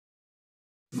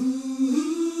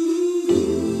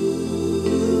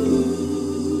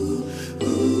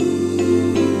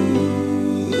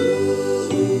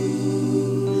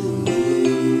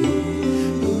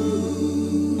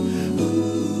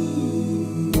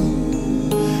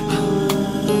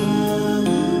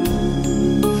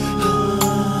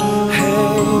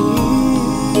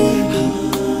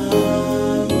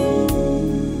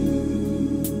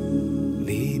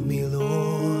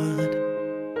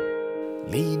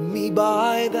Lead me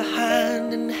by the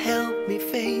hand and help me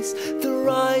face the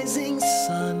rising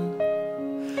sun.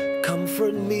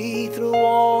 Comfort me through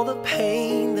all the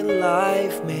pain that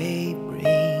life may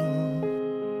bring.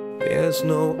 There's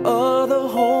no other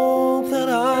hope that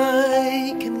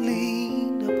I can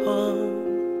lean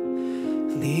upon.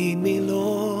 Lead me,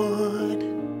 Lord,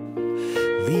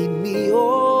 lead me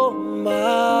all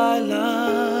my life.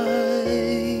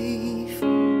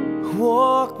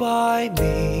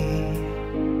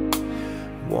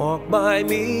 Walk by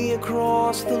me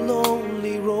across the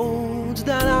lonely roads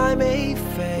that I may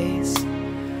face.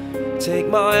 Take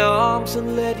my arms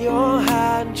and let your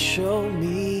hand show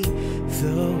me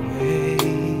the way.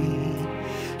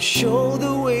 Show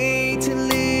the way to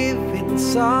live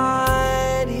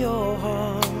inside your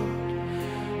heart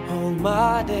all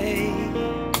my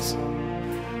days,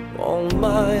 all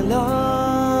my life.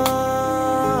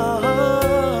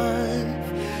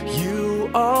 You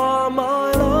are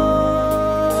my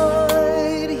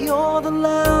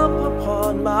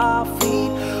my feet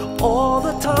all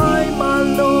the time, my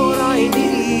Lord, I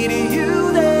need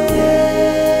you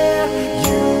there.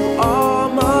 You are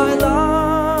my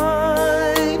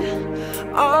light,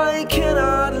 I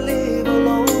cannot live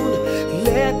alone.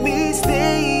 Let me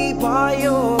stay by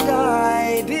your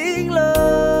guiding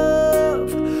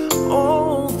love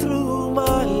all through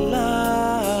my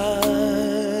life.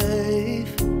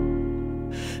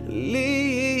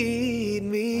 Lead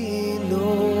me,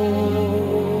 Lord.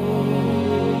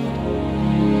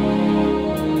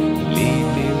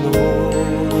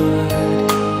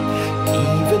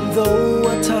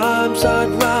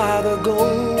 I'd rather go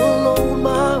alone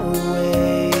my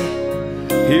way.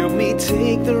 Help me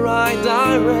take the right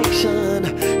direction,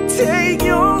 take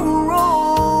your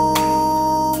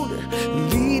road.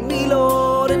 Lead me,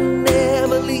 Lord, and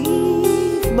never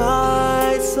leave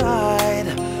my side.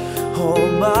 All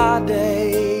my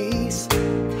days,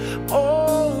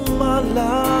 all my life.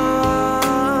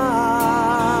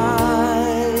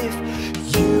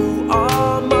 You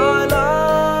are my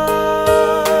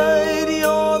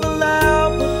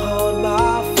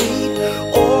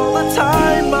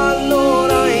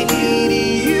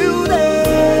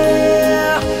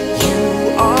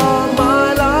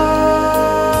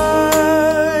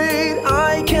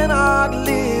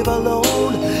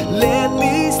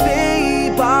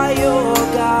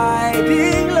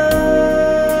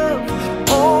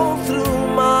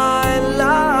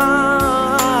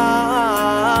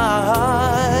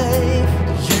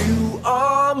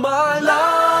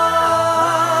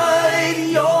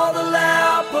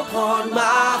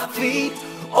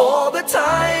all the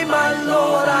time, my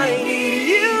Lord, I need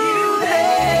you there.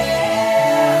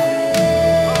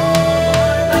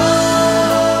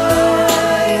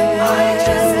 I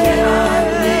just cannot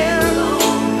live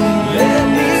alone. Let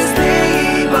me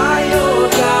stay by your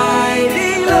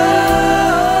guiding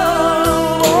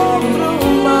love all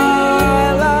through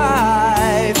my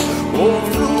life, all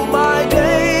through my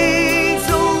days.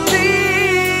 So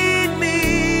lead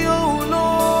me, oh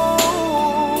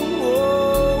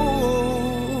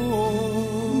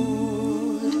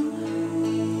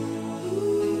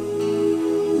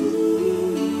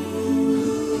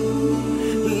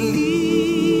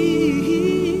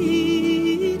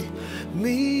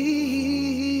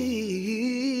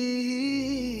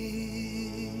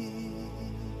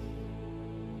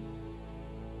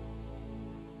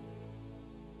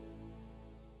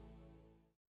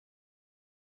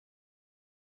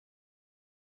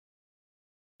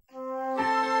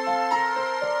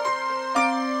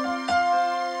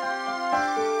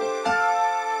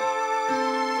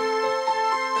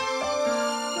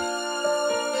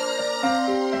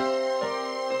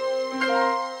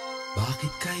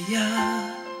bakit kaya?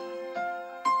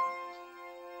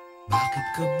 Bakit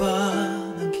ka ba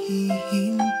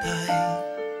naghihintay?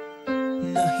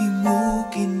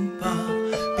 Nahimukin pa,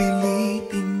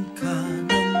 pilitin ka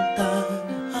ng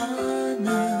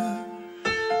tadhana.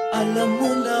 Alam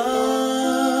mo na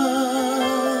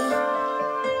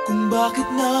kung bakit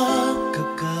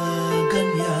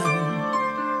nagkakaganyan.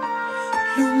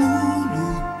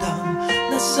 Lumulutang,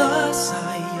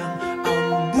 nasasayang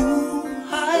ang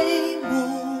buhay mo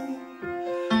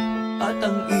at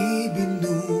ang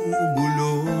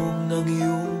ibinubulong ng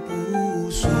iyong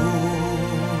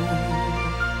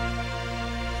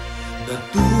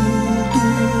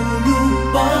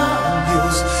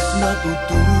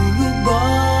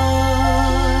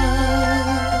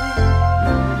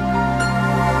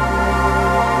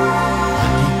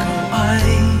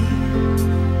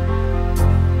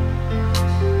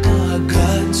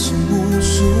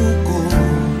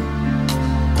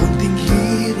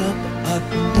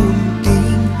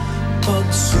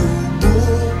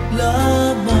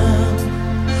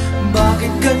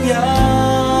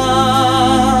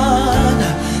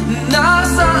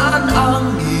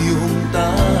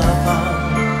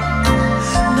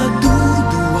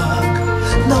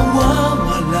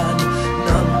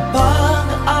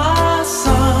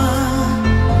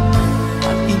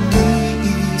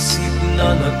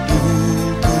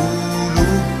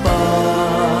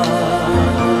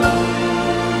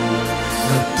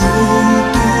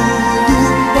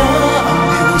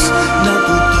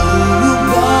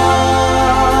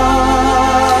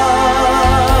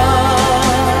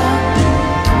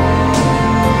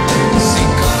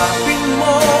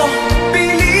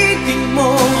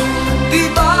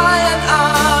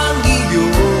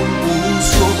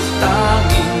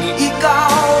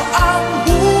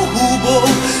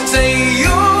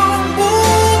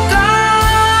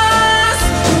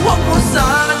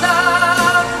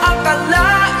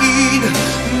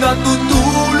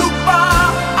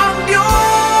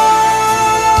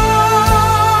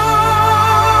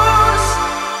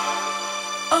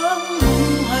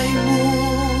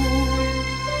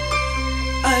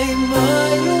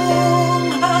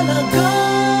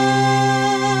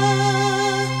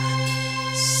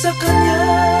sa Kanya.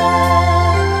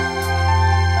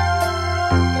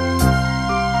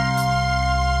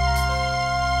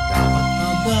 Dapat pa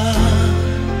ba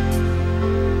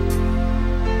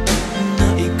na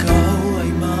ikaw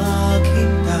ay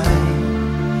maghintay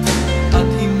at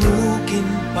himukin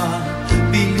pa,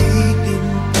 pilitin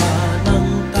pa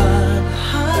ng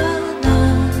tadhana?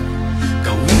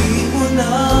 Gawin mo na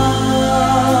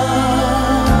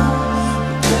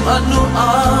kung ano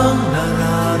ang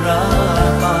nararapat.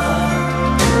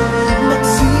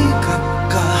 Magsikap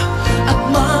ka at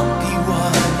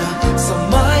magtiwala sa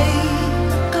may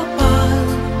kapal.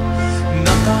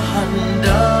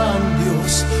 Nakahanda ang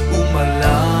Diyos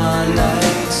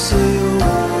umalalay sa'yo.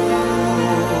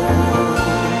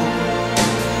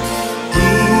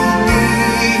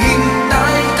 Hinihintay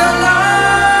ka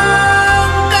lang,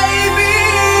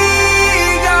 kaibigan.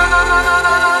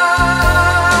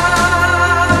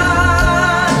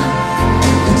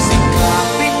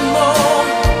 Sikapin mo,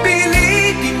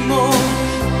 pilitin mo,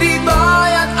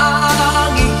 tibayan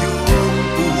ang iyong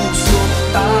puso.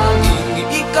 Tanging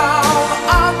ikaw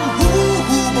ang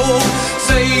huhubog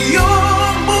sa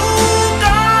iyong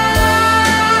bukas.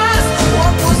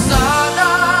 Huwag mo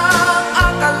sanang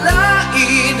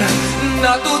akalain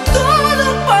na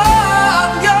tutulog pa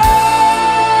ang Diyos.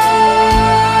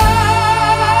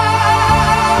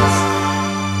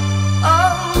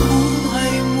 Ang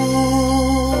buhay mo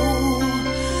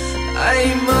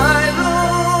ay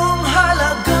mayroong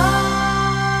halaga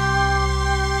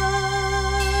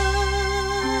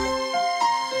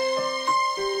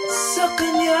sa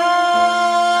Kanya.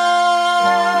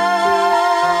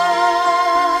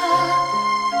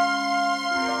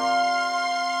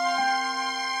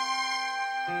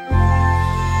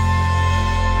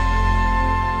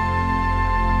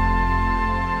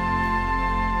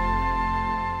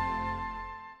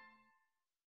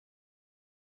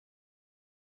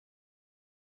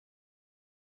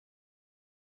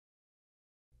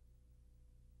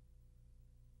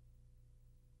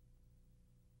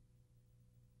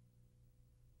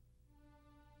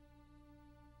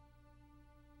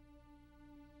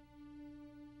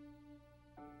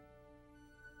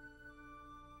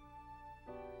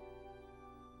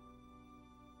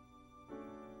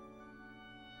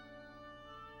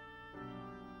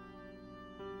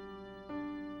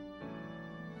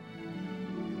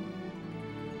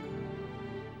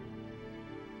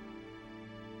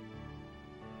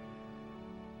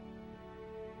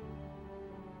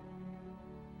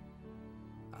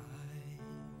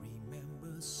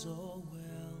 So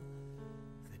well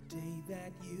the day that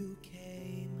you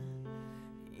came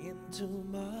into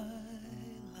my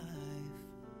life.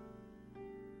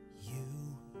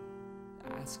 You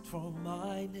asked for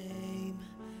my name.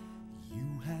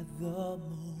 You had the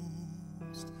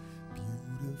most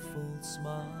beautiful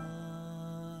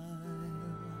smile.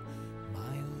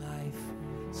 My life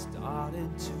started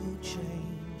to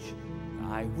change.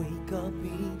 I wake up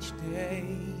each day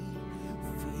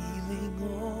feeling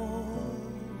alright.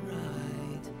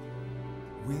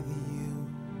 With you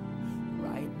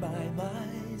right by my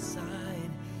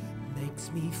side makes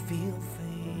me feel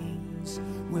things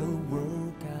will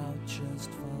work out just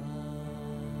fine.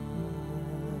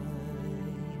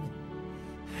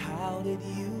 How did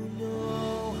you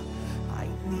know I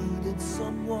needed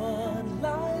someone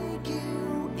like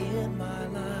you in my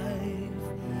life?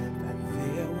 That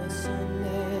there was an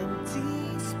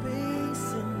empty space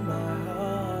in my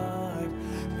heart.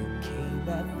 You came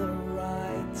at the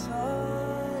right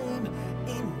time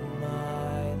in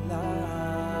my life.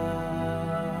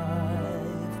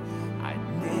 I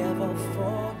never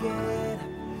forget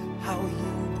how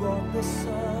you brought the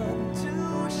sun to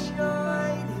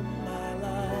shine in my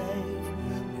life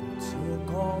and took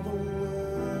all the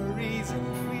worries and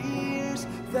fears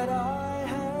that I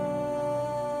had.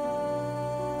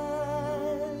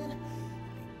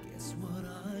 I guess what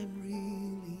I'm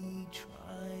really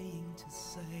trying to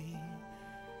say,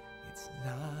 it's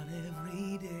not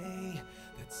every day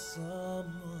that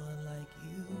someone like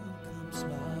you comes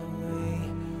my way.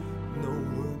 No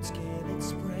words can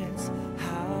express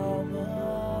how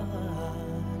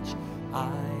much I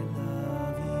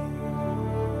love you.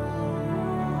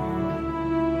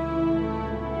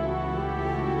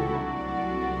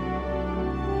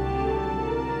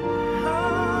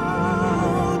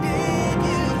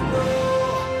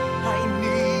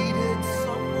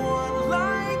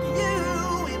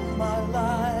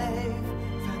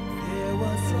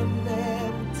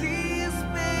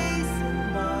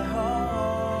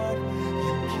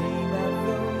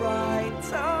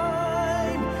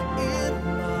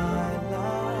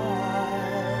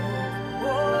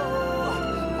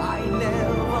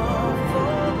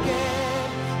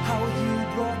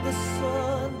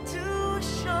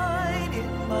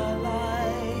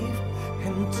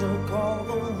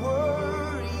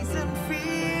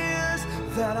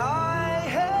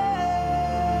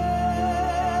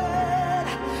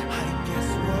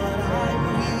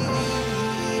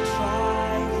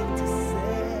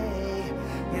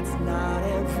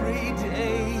 every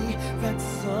day that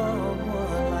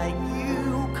someone like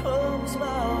you comes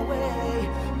my way.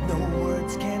 No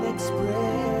words can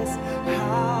express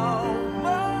how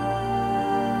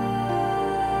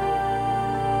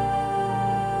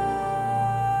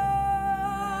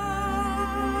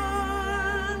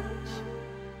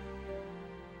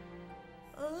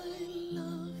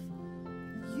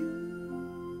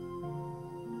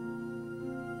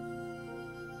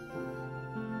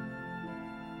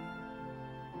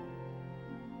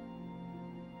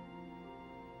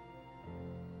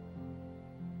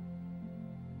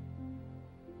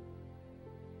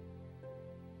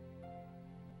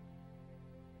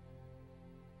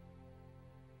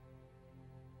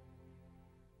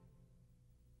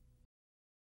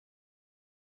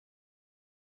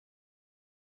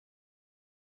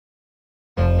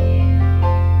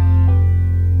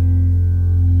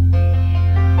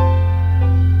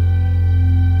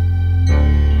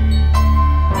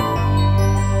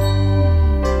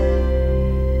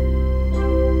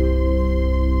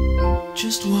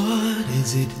just what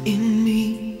is it in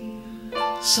me?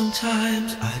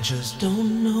 Sometimes I just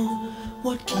don't know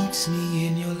what keeps me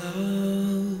in your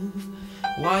love,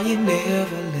 why you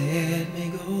never let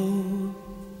me go.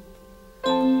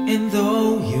 And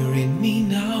though you're in me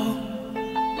now,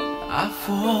 I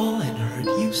fall and hurt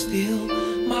you still.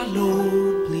 My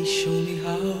Lord, please show me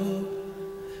how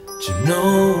to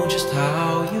know just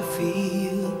how you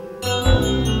feel.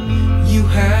 You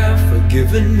have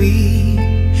forgiven me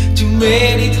too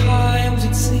many times,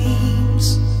 it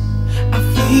seems. I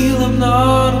feel I'm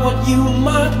not what you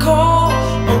might call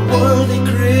a worthy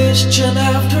Christian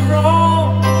after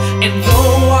all. And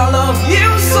though I love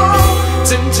you so,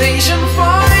 temptation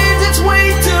finds its way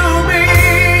to me.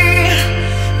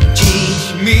 Teach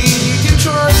me to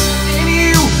trust in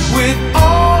you with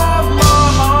all of my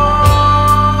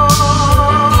heart,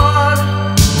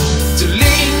 to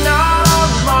lean not on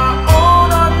my own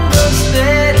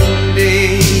understanding.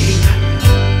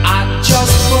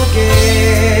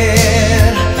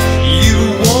 Forget you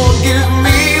won't give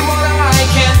me what I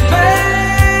can't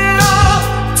bear.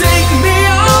 Take me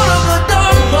out of the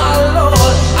dark, my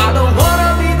Lord. I don't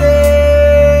wanna be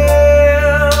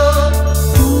there.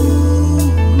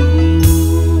 Ooh,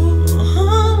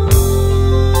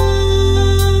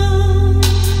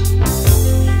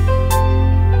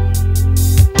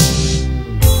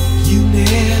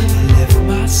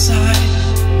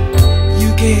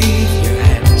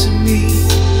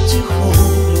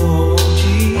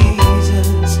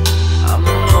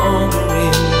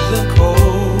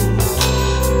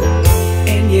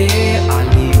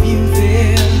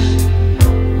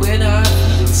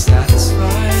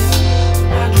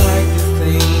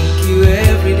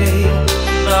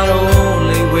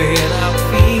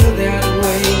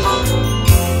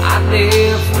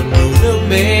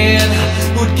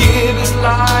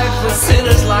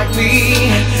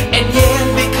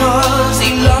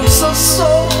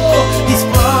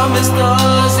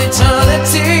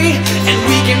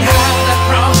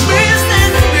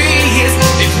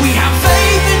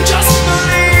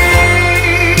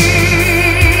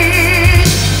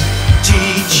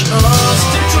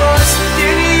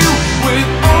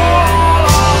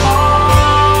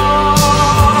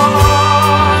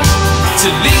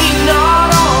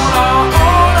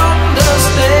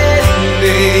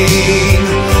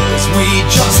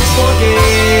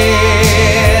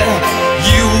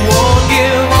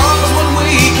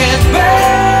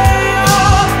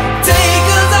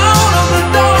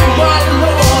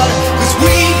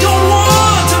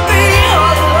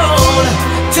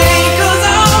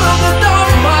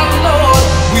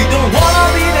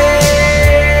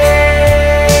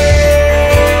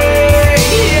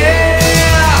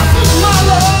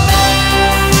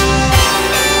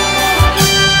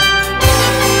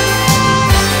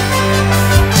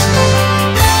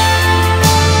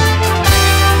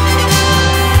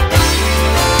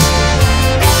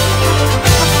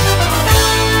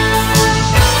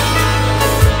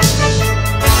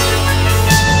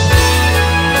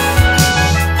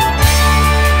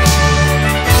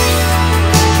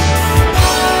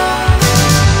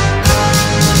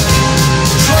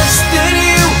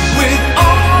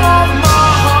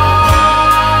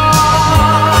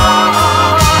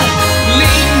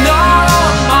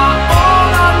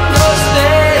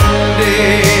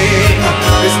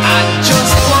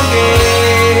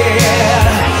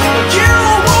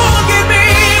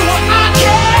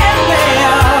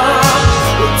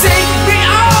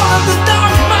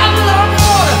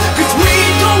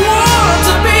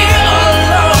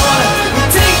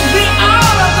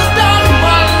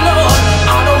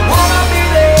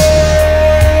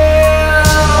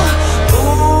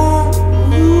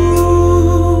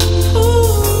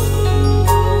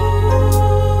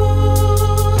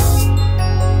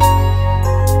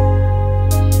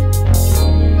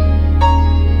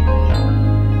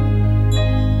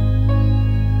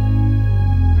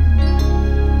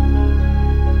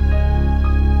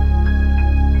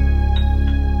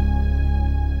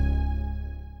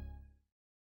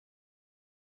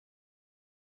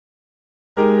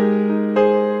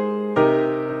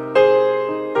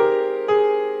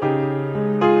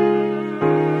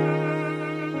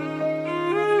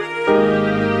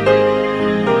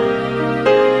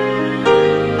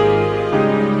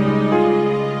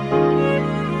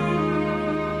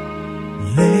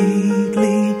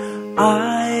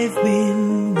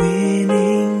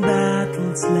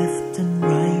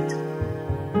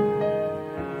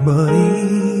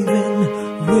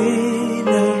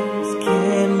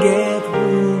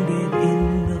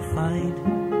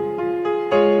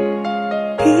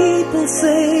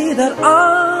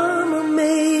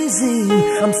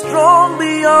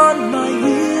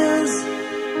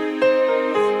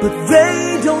 but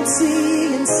they don't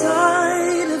see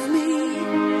inside of me.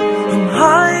 I'm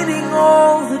hiding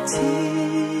all the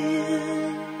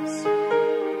tears.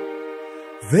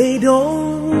 They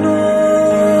don't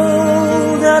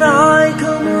know that I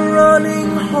come running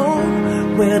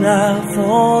home when I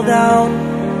fall down.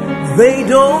 They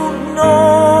don't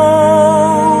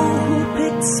know who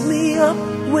picks me up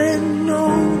when no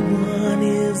one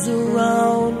is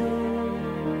around.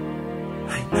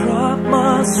 I drop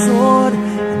my sword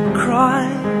and cry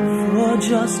for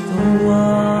just a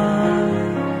while.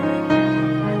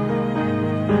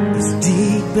 'Cause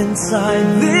deep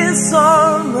inside this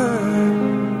armor,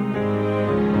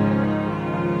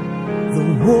 the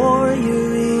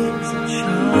warrior is a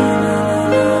child.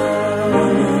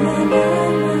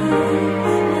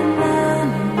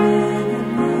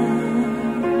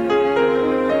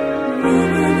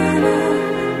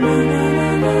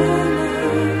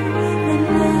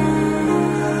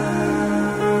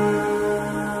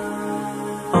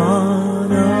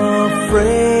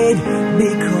 Unafraid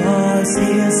because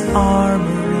his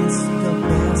armor is the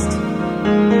best.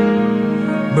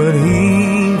 But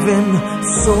even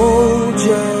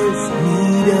soldiers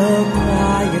need a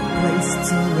quiet place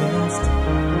to rest.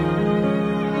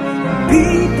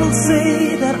 People say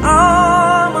that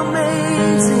I'm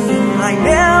amazing, I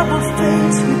never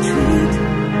face retreat.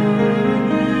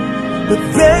 But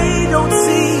they don't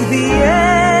see the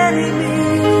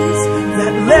enemies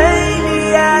that lay me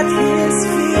at his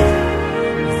feet.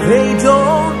 They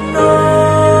don't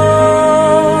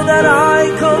know that I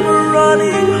come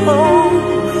running home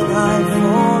when I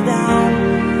fall down.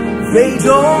 They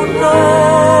don't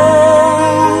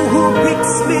know who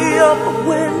picks me up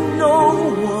when no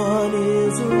one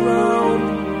is around.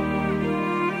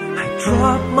 I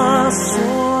drop my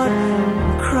sword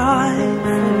and cry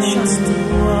for just a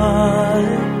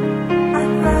while. I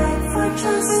cry for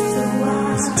just a while.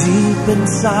 'Cause deep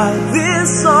inside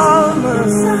this armor,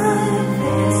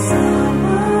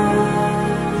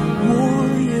 the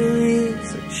warrior is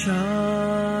a child.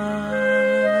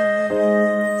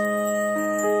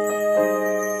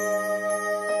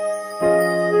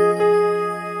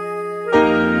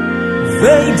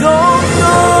 They don't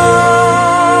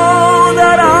know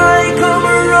that I come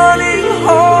running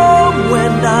home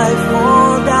when I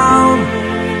fall down.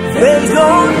 They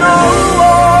don't know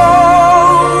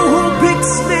who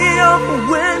picks me up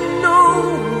when no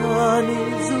one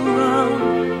is around.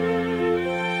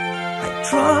 I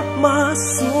drop my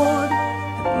sword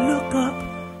and look up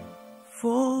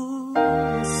for a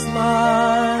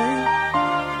smile.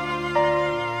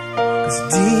 'Cause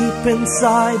deep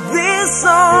inside this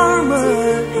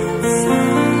armor,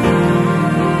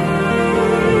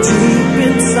 deep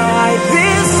inside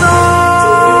this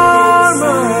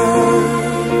armor,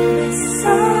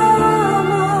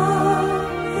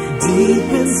 deep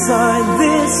inside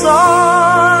this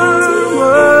armor,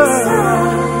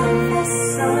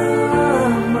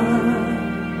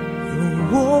 the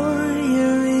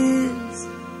warrior is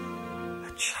a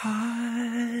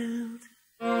child.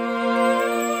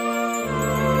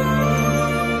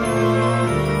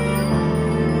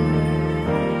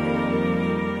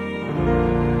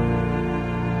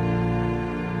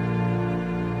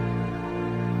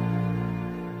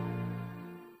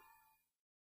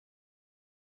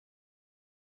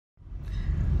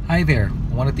 Hi there,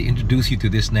 I wanted to introduce you to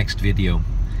this next video.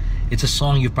 It's a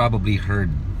song you've probably heard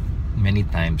many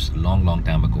times, long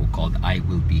time ago, called I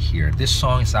Will Be Here. This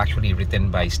song is actually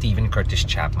written by Stephen Curtis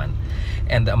Chapman.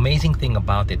 And the amazing thing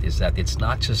about it is that it's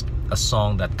not just a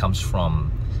song that comes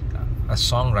from a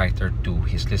songwriter to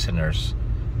his listeners,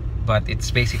 but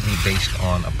it's basically based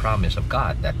on a promise of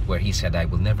God, that where he said, I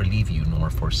will never leave you nor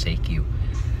forsake you.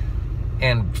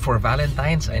 And for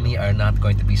Valentine's, any are not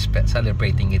going to be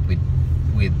celebrating it with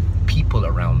people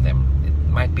around them. It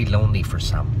might be lonely for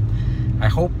some. I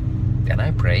hope and I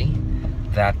pray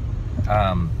that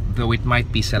though it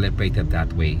might be celebrated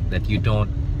that way, that you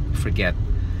don't forget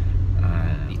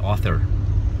the author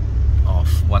of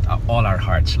what all our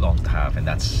hearts long to have, and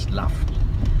that's love.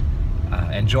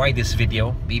 Enjoy this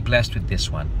video. Be blessed with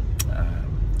this one.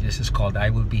 This is called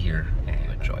I Will Be Here,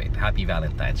 and enjoy it. Happy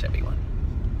Valentine's, everyone.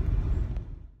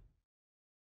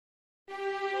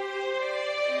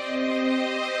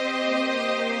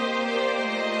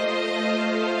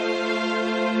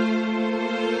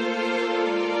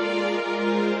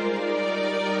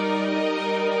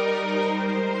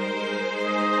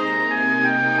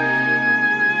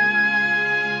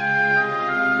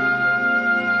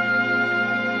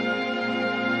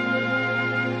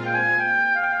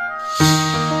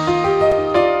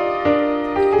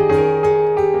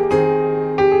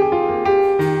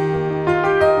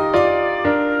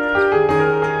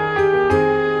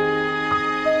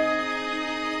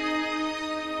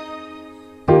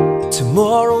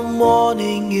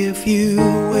 morning if you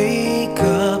wake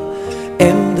up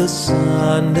and the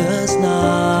sun does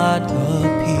not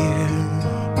appear,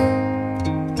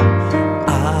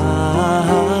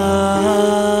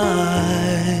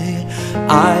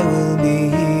 I will be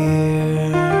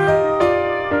here.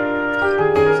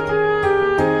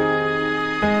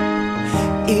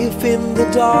 If in the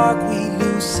dark we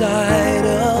lose sight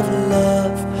of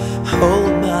love,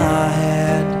 hold my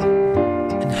hand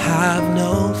and have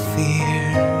no fear,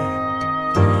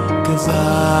 'cause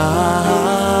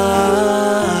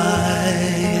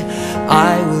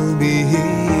I will be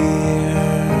here.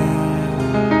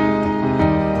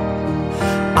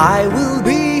 I will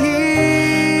be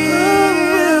here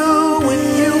when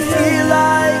you feel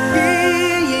like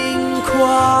being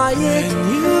quiet,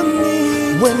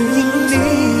 when you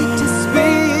need to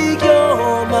speak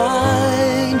your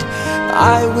mind.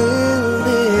 I will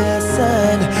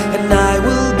listen and I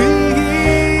will be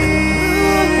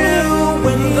here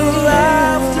when the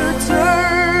laughter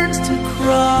turns to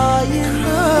crying,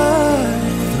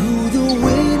 through the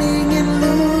winning and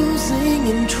losing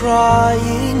and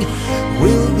trying,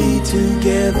 we'll be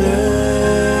together,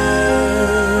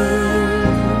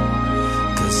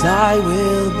 'cause I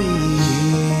will be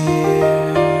here.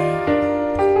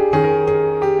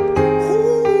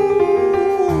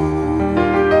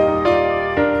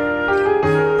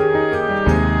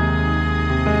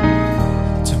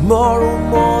 Tomorrow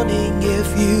morning if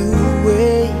you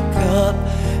wake up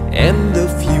and the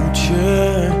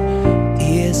future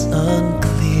is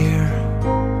unclear,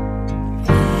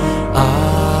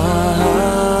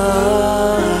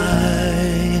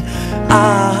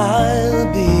 I'll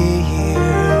be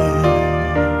here.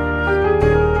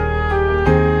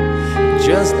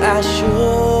 Just as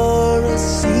sure as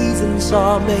seasons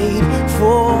are made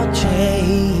for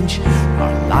change,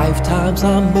 our lifetimes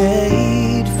are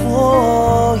made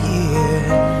for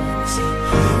years.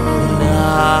 And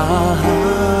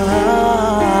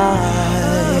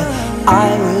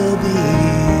I will be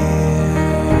here.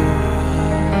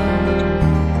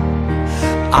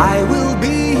 I will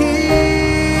be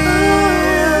here.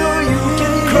 You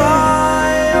can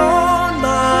cry on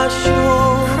my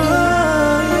shoulder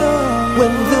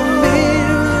when the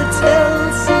mirror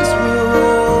tells us we're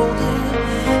older.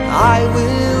 I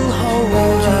will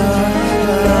hold you.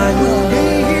 I will be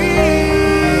here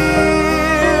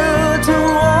to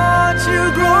watch you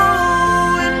grow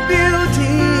in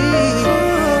beauty,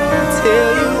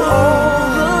 tell you all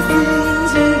the things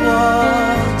you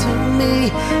are to me.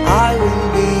 I will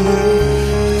be here.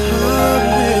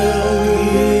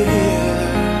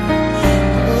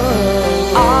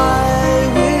 I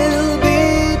will be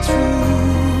true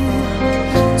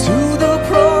to the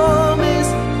promise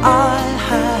I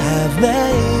have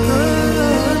made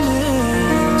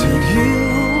to you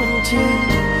and to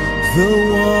the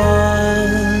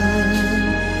one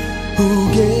who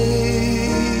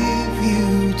gave you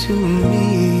to me.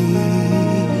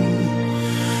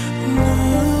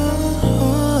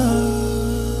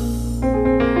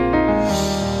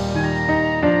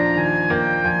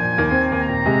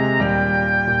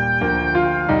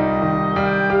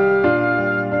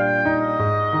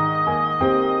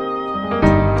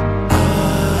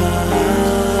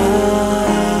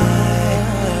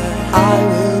 I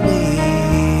will be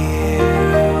here.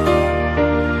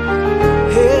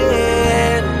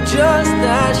 And just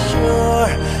as sure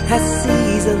as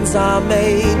seasons are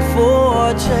made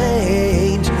for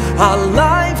change, our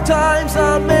lifetimes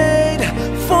are made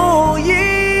for years.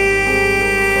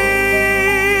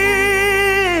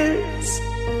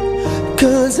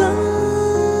 'Cause I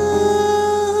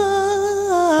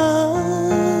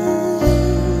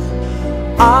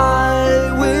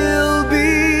will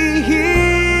be here.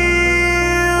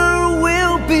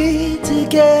 We'll be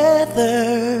together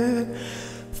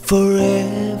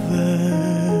forever,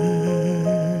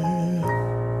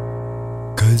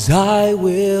 'cause I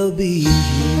will be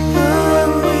here. I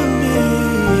will be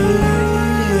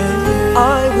here.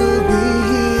 I will be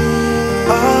here.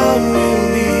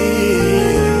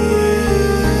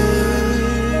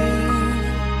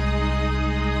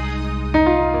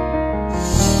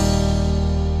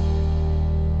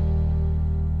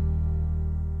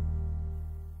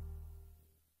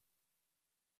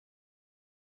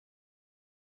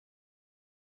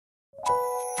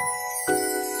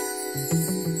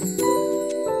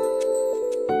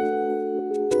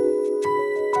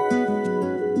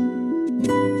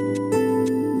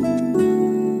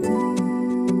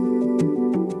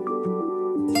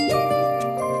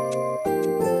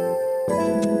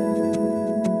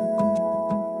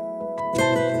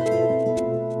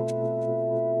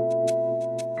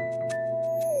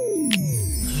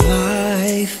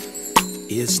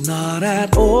 It's not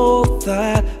at all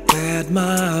that bad,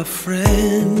 my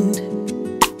friend.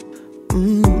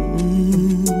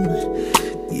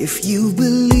 If you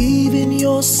believe in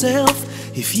yourself,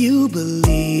 if you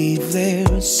believe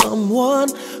there's someone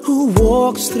who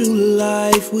walks through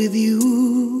life with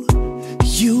you,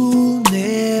 you'll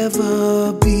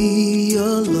never be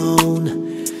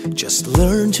alone. Just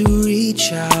learn to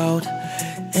reach out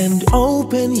and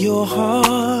open your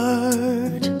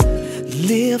heart.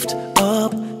 Lift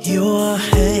up your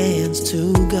hands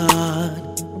to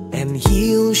God, and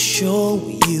He'll show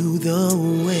you the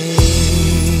way.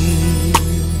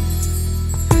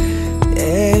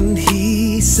 And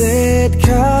He said,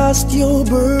 cast your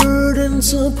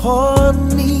burdens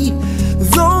upon me,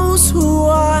 those who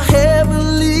are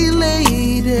heavily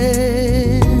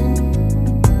laden.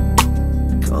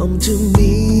 Come to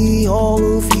me, all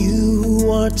of you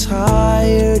who are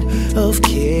tired of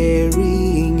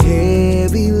carrying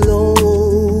heavy loads.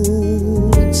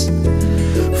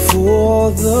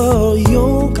 For the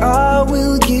yoke I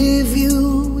will give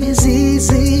you is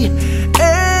easy,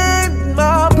 and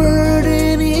my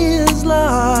burden is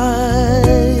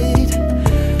light.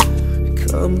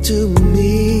 Come to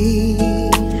me,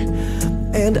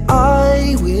 and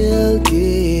I will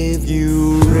give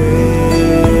you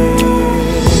rest.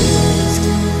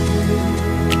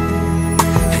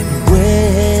 And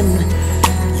when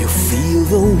you feel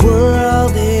the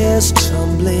world is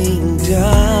tumbling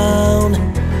down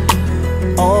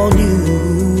on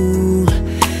you,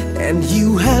 and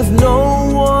you have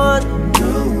no one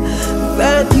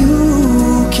that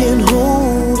you can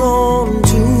hold on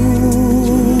to,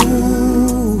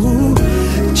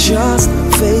 just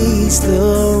face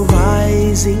the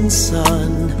rising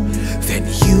sun, then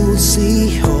you'll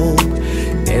see hope,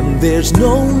 and there's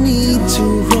no need to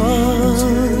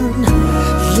run.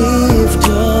 Lift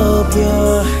up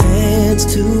your hands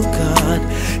to God,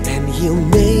 and He'll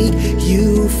make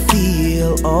you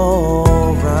feel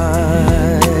alright.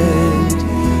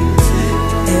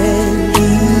 And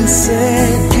He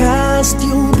said, cast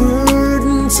your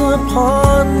burdens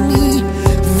upon me,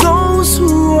 those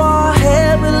who are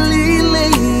heavily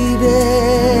laden.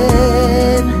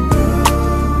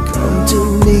 Come to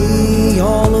me,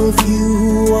 all of you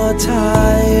who are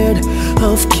tired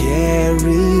of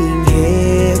carrying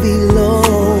heavy load.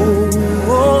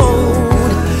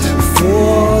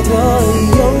 For the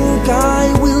yoke I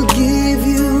will give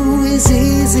you is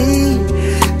easy,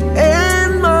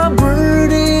 and my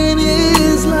burden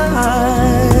is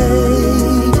light.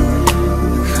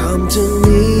 Come to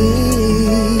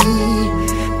me,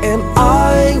 and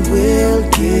I will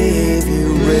give you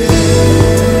rest.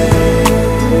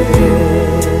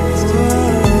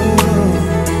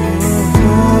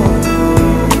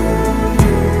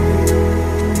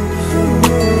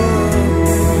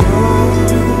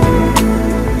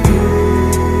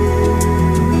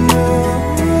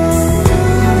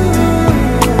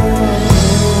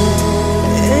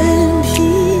 And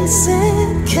He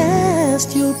said,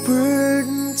 cast your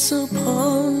burdens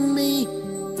upon me,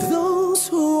 those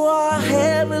who are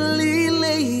heavily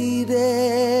laden.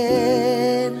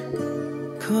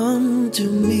 Come to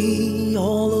me,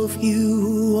 all of you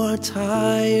who are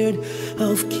tired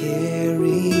of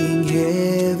carrying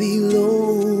heavy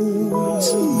loads.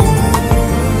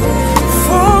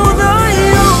 For the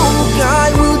yoke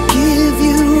I will give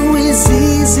you is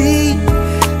easy,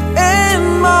 and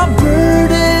my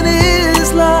burden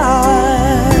is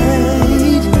light.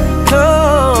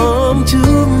 Come to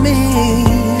me,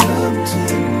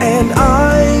 and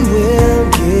I will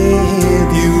give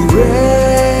you rest.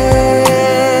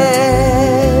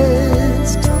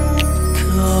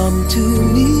 Come to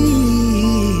me,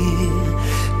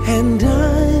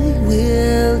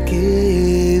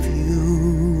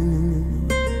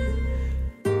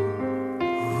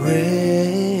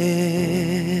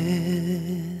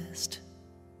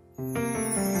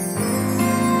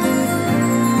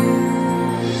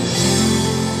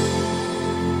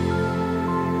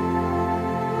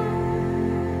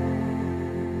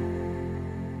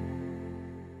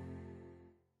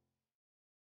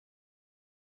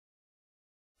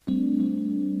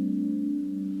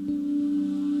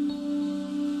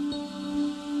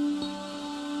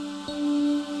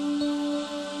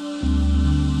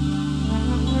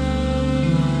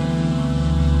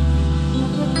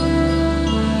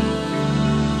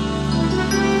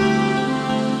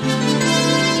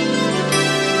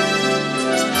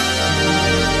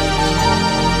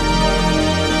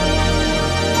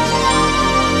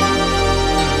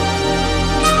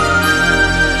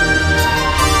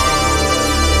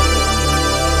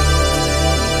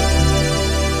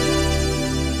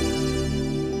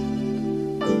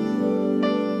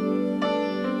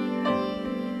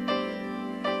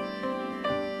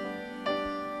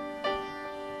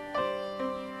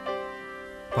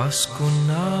 Pasko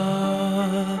na,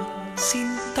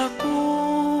 sinta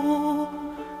ko,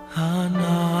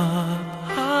 hanap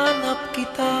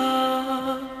kita.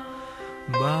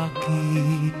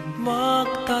 Bakit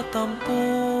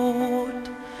magtatampot?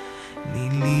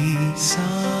 Nilisan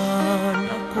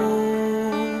ako.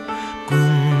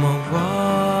 Kung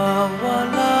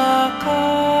mawawala ka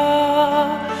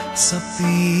sa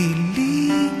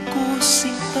piling ko,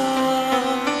 sinta,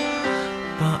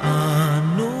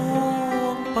 paano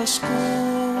ang Pasko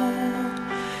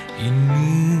inulila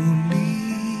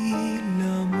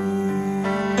mo?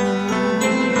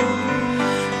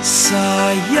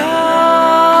 Sayang,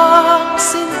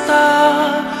 sinta,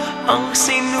 ang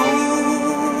sinupaan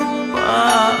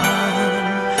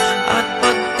at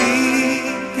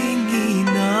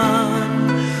pagtitinginan.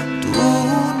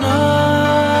 Tunay,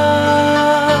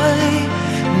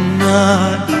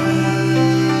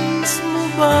 nais mo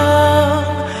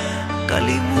bang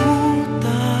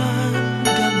kalimutan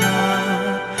ka na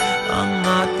ang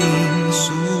ating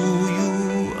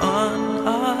suyuan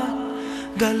at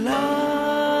galak?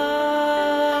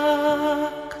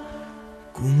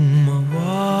 Kung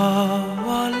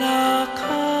mawawala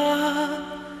ka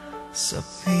sa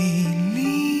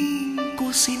piling ko,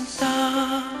 sinta,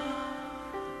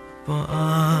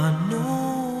 paano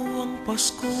ang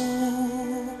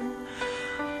Paskong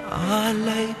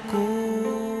alay ko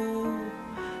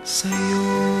sa'yo?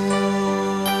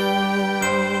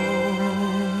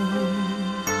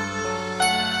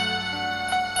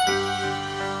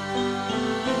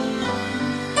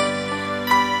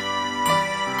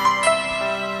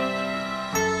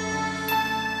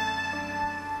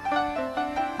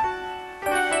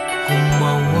 Kung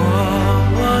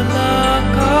mawawala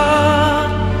ka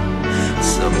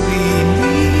sa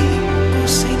piling ko,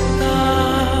 sinta,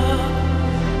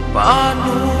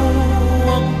 paano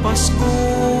ang Pasko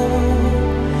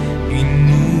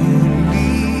inulila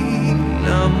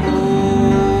mo?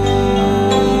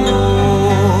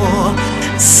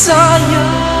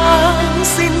 Sayang,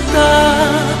 sinta,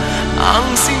 ang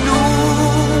sinupaan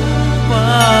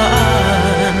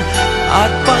at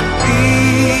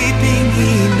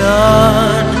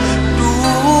pagtitinginan.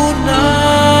 Tunay,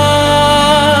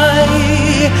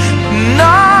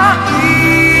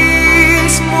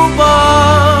 nais mo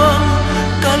bang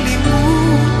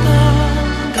kalimutan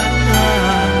ka na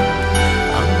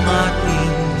ang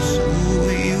ating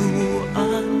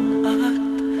suyuan at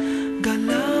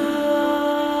galak?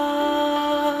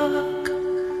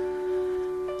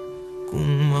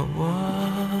 Kung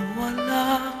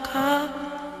mawawala ka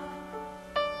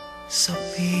sa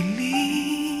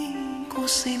piling ko,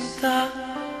 sinta,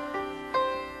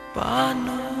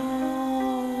 paano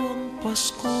ang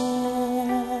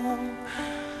Paskong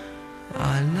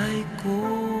alay ko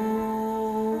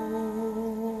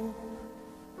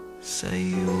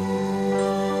sa'yo?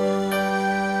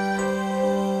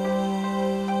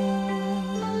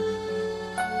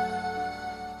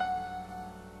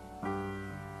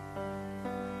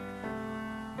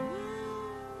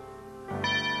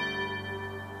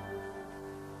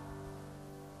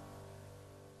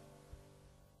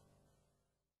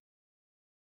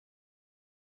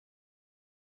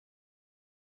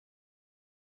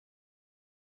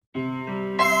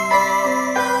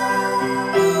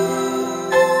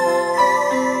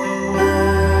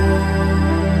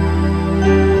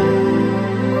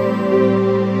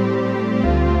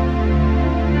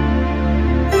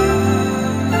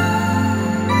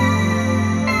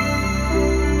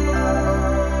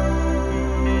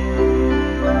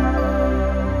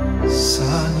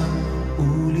 Sana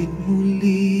ulit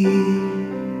muli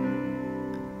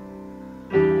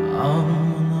ang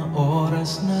mga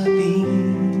oras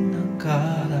nating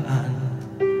nakaraan.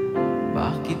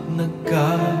 Bakit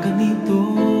nagkaganito?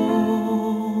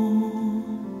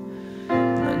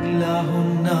 Naglaho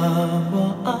na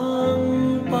ba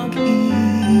ang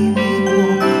pag-ibig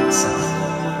mo?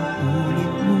 Sana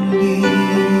ulit muli.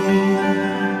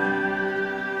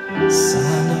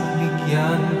 Sana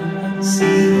bigyan ang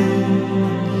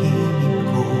hingin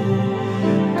ko.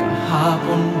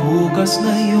 Kahapon, bukas,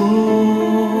 ngayon,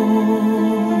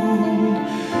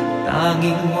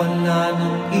 tanging wala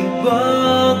ng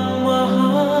ibang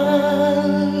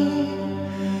mahal.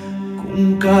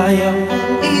 Kung kaya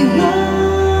kong iwan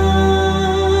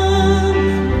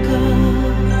ka,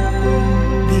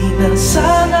 di na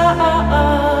sana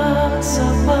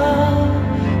aasa pa.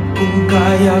 Kung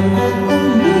kaya kong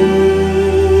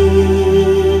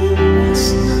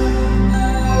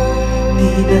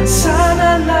di na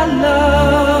sana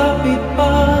lalapit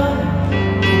pa.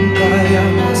 Kung kaya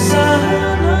mo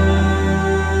sana,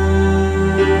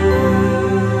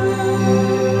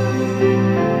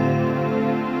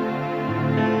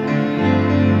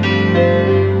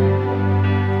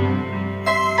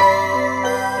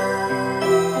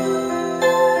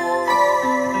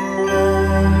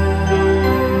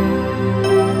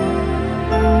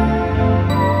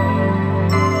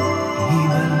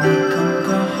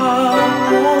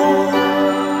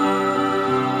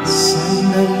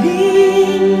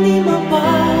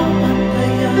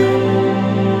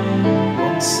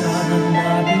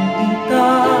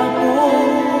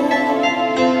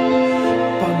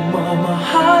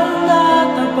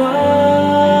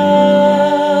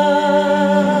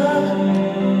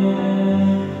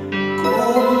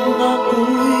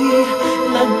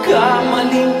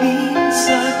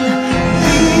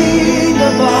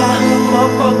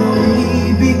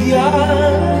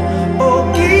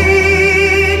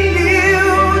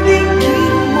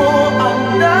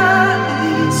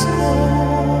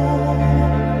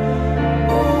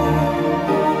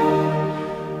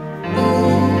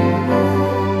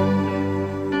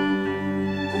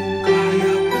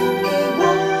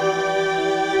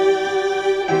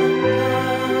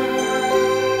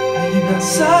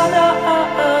 sana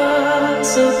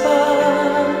aasa pa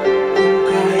kung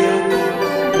kaya kong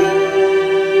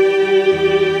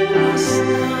umiwas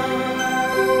na.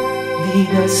 Di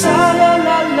na sana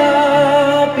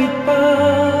lalapit pa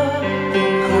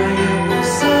kung kaya ko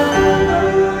sana.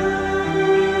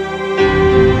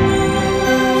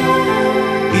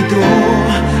 Ito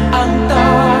ang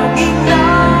tanging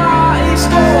nais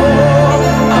ko,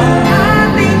 ang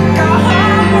ating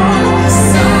kahapon.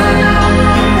 Sana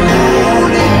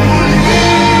mamulit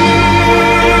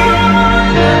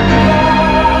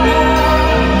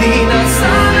di na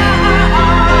sana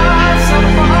aasa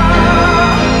pa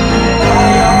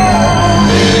kaya kong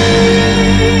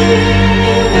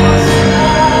umiwas na.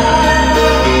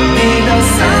 Di na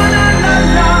sana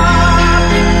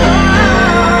lalapit pa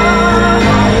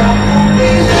kaya kong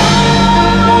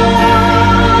iwanan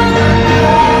ka.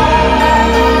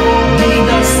 Di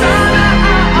na sana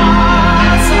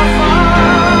aasa pa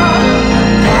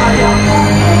kaya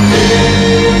kong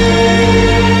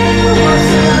umiwas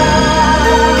na.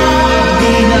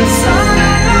 Di na sana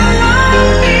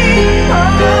lalapit pa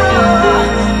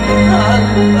mahal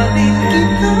pa din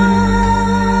kita.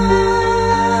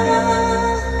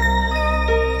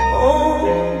 Oh,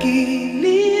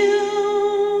 giliw,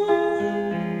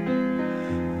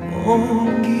 oh,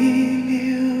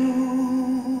 giliw.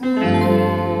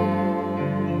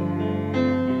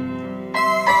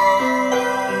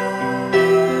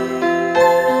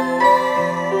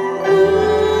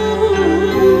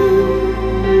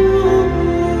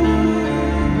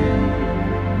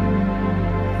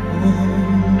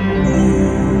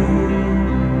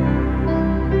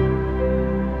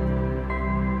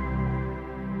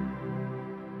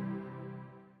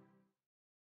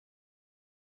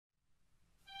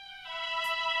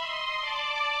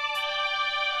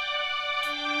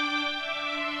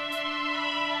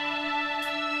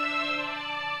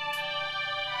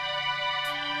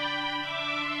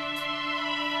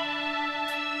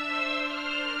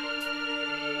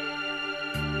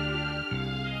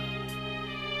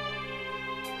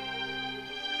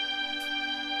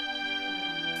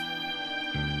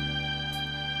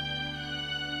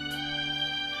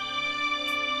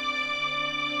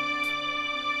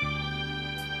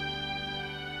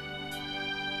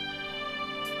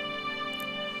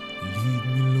 Lead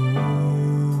me,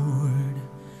 Lord,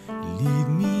 lead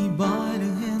me by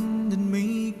the hand and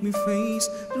make me face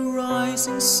the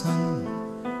rising sun.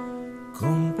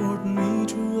 Comfort me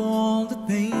through all the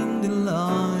pain that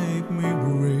life may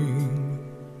bring.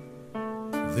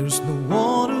 There's no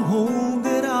other hope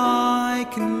that I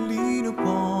can lean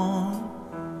upon.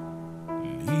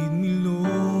 Lead me,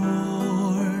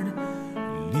 Lord,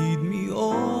 lead me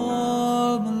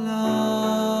all my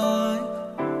life.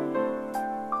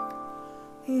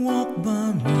 Walk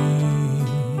by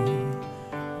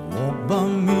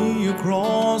me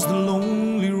across the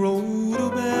lonely road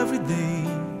of every day.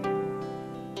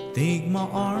 Take my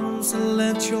arms and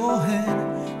let your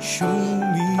hand show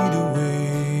me the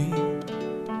way.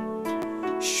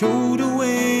 Show the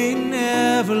way,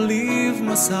 never leave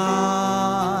my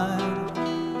side.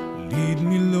 Lead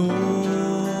me,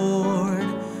 Lord,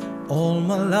 all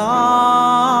my life.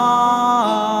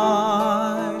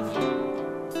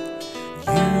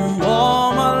 You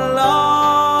are my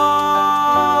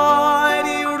light,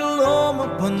 you're the lamp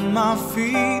upon my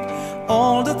feet.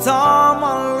 All the time,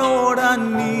 my Lord, I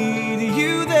need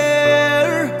you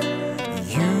there.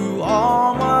 You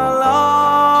are my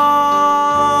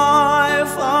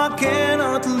life, I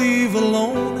cannot live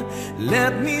alone.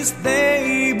 Let me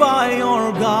stay by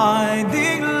your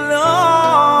guiding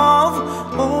love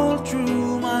all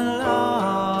through my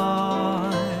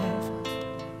life.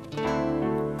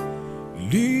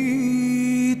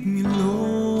 Lead me,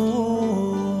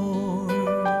 Lord,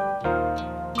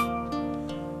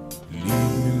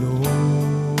 lead me,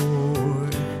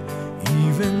 Lord.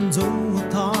 Even though at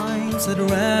times I'd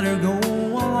rather go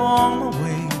along my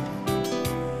way,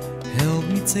 help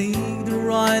me take the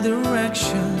right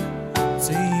direction,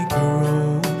 take a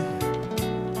road.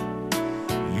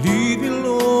 Lead me,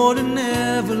 Lord, and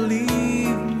never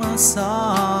leave my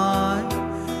side.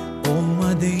 All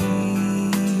my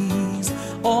days,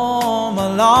 all my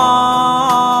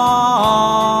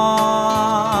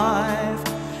life.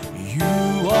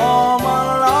 You are my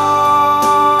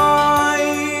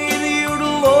light, you're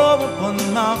the love upon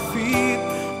my feet.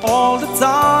 All the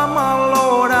time, my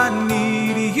Lord, I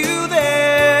need you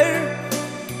there.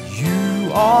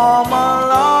 You are my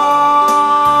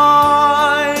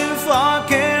life, I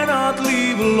cannot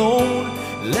live alone.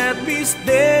 Let me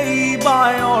stay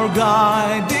by your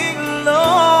guiding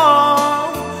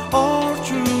love all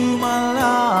through my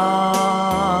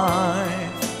life.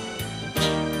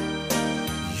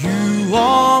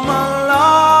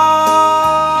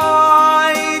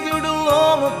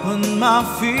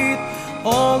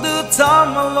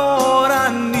 time, my Lord, I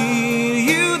need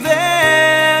you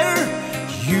there.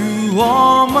 You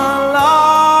are my life.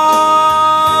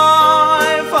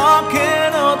 I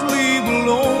cannot live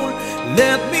alone.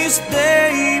 Let me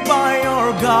stay by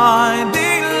your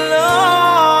guiding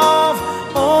love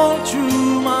all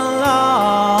through my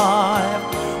life,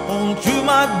 all through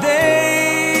my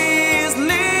days.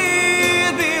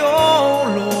 Lead me, oh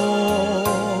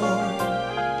Lord,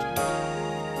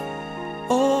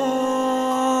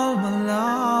 all my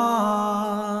life.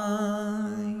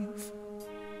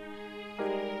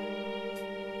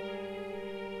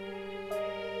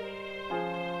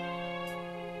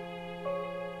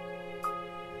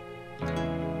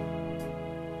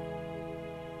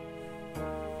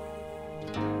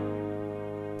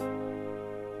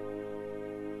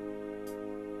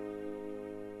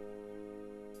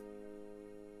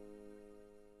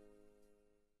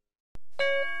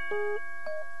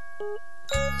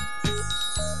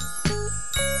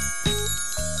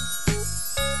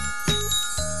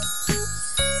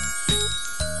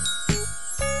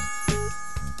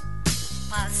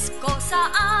 Pasko sa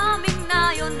amin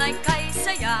nayon ay kay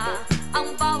saya.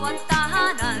 Ang bawat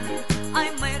tahanan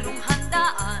ay mayroong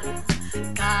handaan.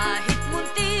 Kahit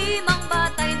munti mang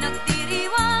batay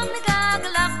nagdiriwang,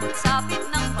 nagagalak pagsapit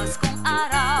ng Paskong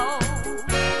araw.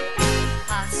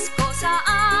 Pasko sa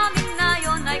amin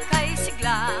nayon ay kay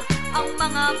sigla. Ang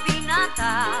mga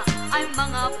binata ay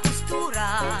mga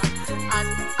postura. At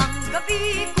ang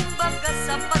gabi kumbaga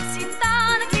sa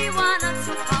pagsinta, nagliwanag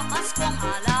sa pamaskong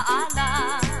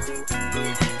alaala.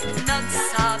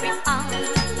 Nagsabit ang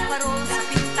parol sa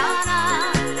bintana,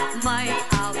 may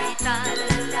awitan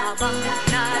habang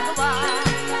ginagawa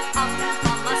ang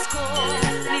pamasko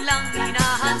nilang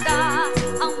hinahanda.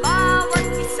 Ang bawat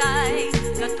isa'y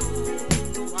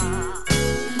natutuwa.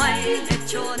 May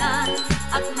lechyonan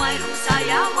at mayroong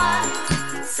sayawan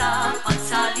sa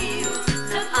pagsaliw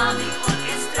ng aming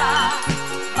orkestra.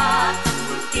 Batang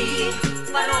munti,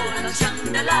 parol lang siyang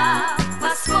dala.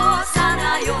 Pasko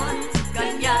sana yun,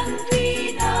 ganyan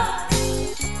tuwina.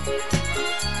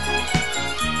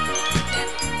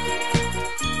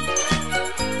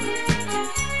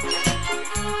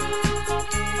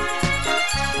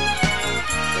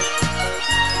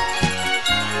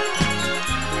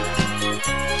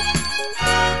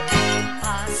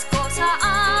 Pasko sa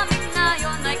amin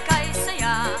nayon ay kay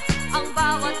saya. Ang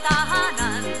bawat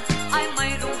tahanan ay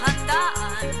mayroong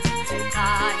handaan.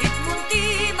 Kahit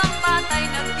munti mang batay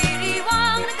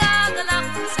nagdiriwang, nagagalak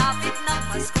pagsapit ng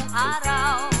Paskong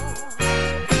araw.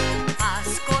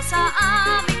 Pasko sa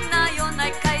amin nayon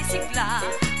ay kay sigla.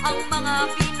 Ang mga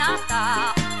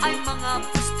binata ay mga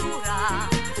postura.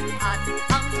 At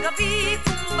ang gabi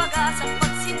kumbaga sa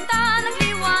pagsinta,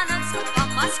 nagliwanag sa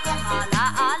pamaskong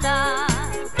alaala.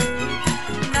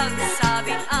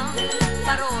 Nagsabit ang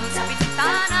parol sa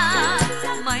bintana,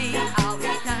 may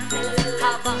awitan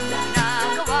habang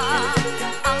ginagawa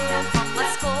ang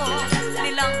pamasko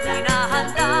nilang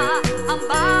hinahanda. Ang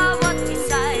bawat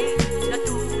isa'y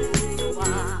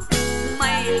natutuwa.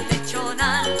 May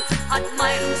lechyonan at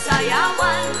mayroong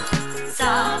sayawan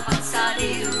sa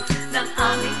pagsaliw ng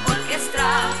aming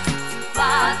orkestra.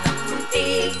 Batang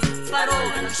munti, parol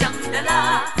lang siyang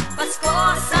dala. Pasko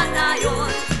sana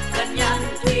yun, ganyan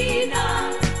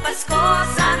tuwina. Pasko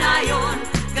sana yun,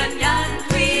 ganyan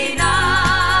tuwina.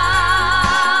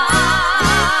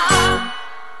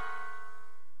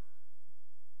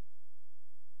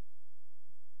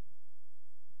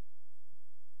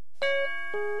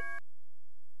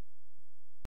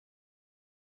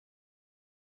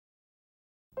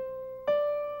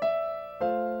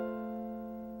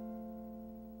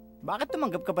 Bakit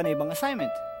tumanggap ka pa na ibang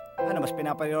assignment? Ano, mas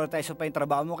pinaprioritize mo pa yung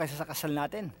trabaho mo kaysa sa kasal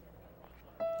natin?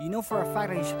 You know for a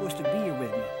fact that he's supposed to be here with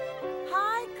me.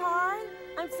 Hi, Carl!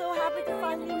 I'm so happy to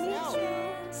finally meet you.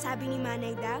 Sabi ni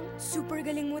Manay daw, super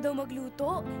galing mo daw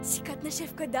magluto. Sikat na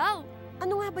chef ka daw.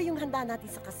 Ano nga ba yung handa natin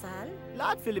sa kasal?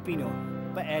 Lahat Filipino.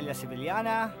 Paella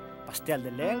Sevillana, pastel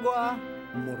de lengua,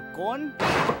 murcon,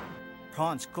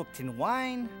 prawns cooked in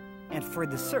wine, and for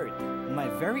dessert, my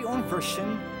very own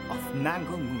version of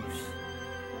mango mousse.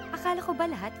 Akala ko ba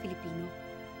lahat Filipino?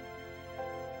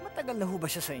 Matagal na ho ba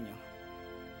siya sa inyo?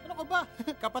 Ano ka ba?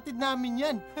 Kapatid namin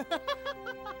yan.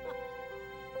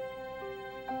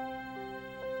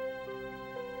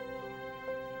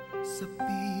 Sa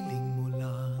piling mo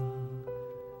lang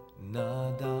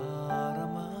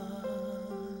nadarama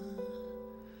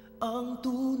ang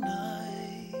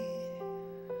tunay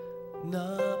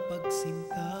na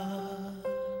pagsinta.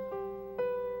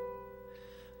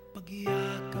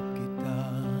 Pagyakap kita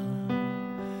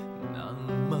ng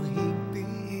mahigpit,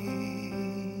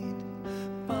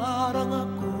 parang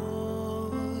ako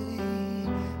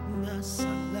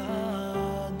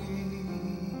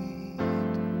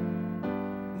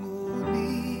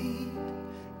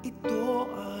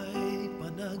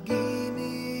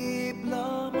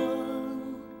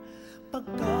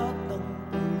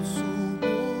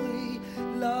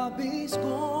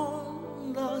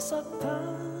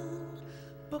nasaktan,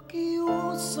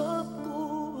 pakiusap ko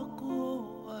ako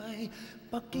ay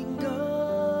pakinggan.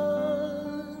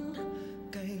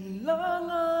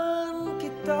 Kailangan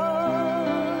kita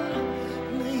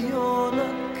ngayon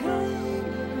at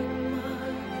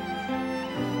kailanman.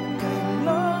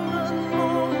 Kailangan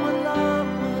mong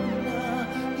malaman na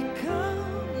ikaw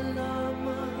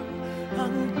lamang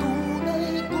ang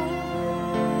tunay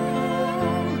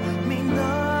kong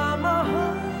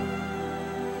minamahal.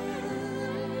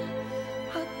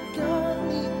 At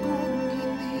tangi kong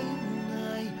hiling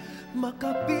ay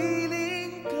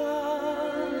makapiling ka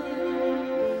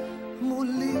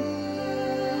muli.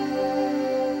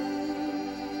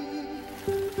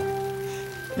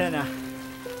 Nana,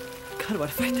 God, what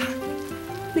have I done?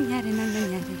 Nangyari nang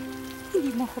nangyari.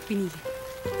 Hindi mo ako pinili.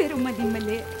 Pero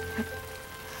mali-mali.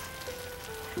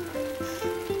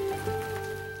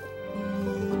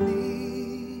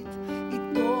 Ngunit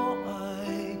ito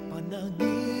ay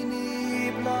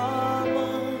panaginip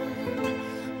lamang,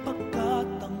 pagkat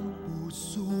ang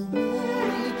puso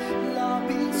mo'y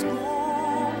labis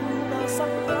kong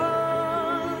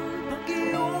nasaktan.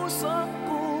 Pakiusap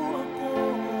ko ako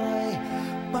ay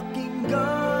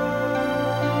pakinggan.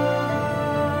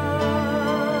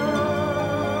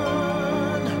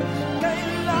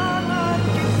 Kailangan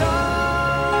kita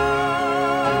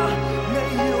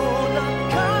ngayon at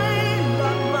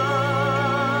kailanman.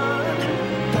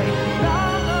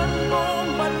 Kailangan mong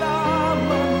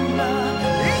malaman na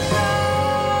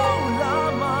ikaw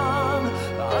lamang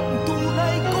ang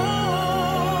tunay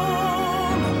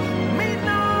kong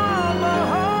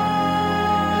minamahal.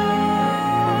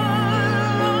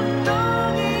 Ang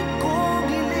tangi kong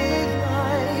hiling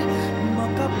ay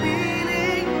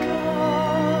makapiling ka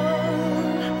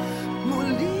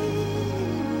muli.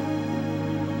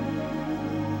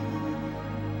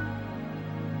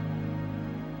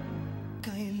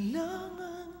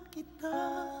 Kailangan kita.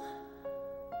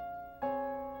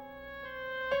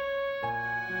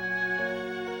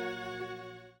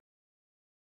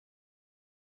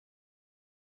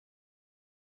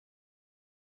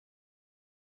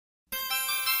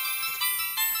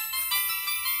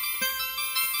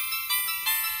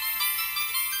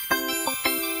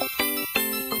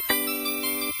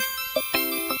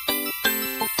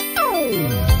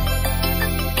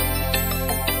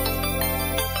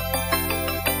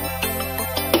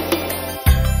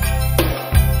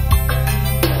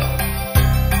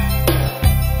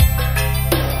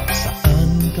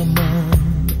 Saan ka man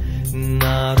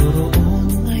naroroon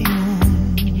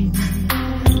ngayon,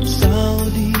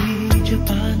 Saudi,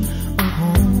 Japan o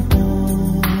Hong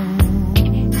Kong,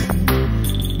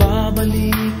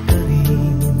 babalik ka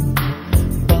rin,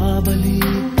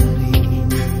 babalik ka rin,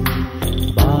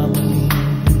 babalik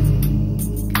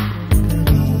ka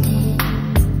rin.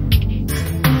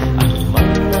 At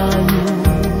malayo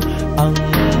ang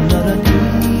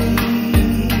narating,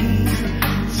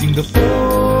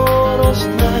 Singapore,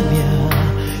 Australia,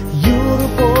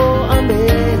 Europe o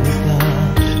Amerika,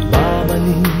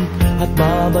 babalik at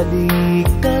babalik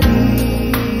ka rin.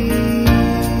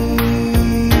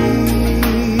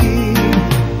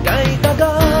 Kahit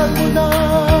tagal mo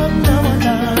nang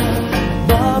nawala,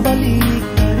 babalik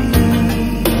ka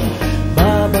rin,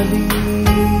 babalik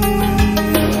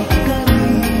ka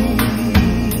rin.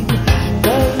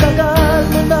 Kahit tagal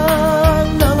mo nang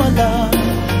nawala,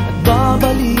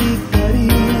 babalik ka rin,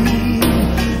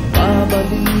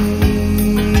 babalik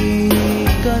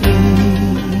ka rin.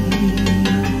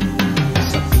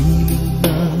 Sa piling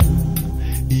ng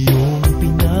iyong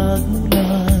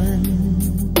pinagmulan,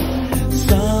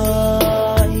 sa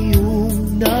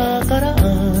iyong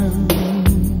nakaraan,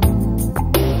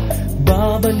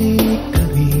 babalik ka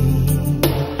rin,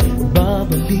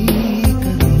 babalik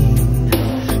ka rin,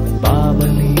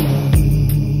 babalik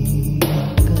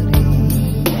ka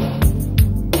rin.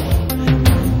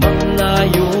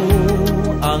 Malayo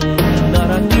ang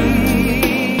narating,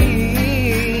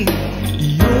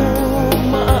 iyong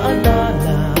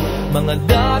maaalala mga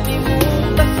dati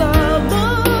mong kasama.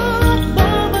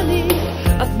 Babalik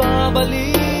at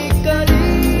babalik ka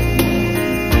rin.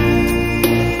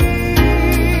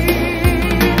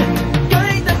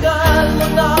 Kahit tagal mo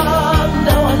nang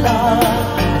nawala,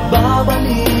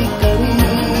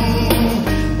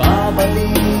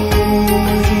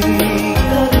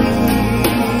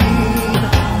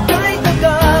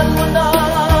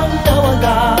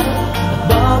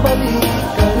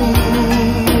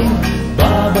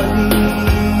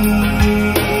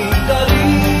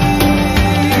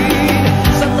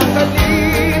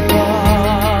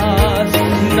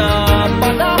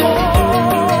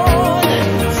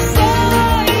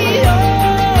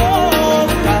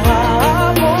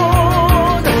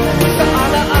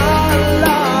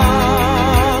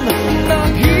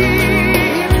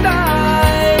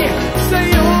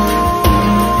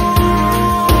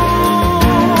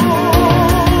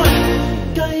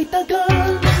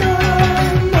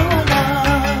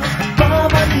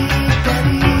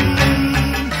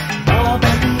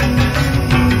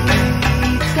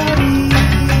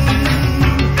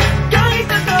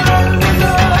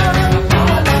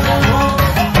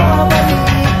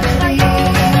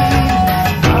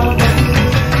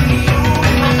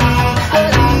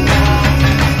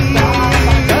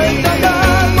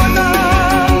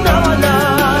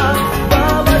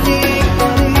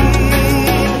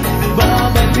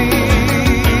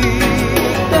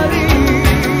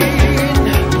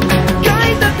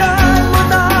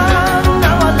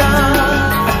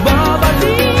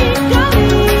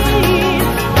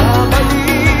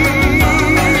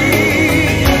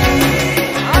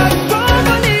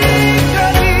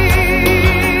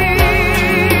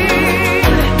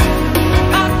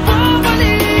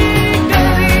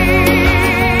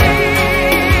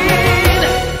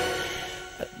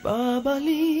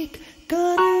 babalik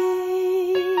ka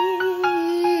rin.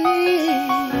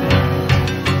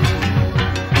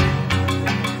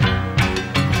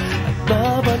 At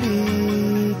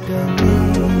babalik ka rin.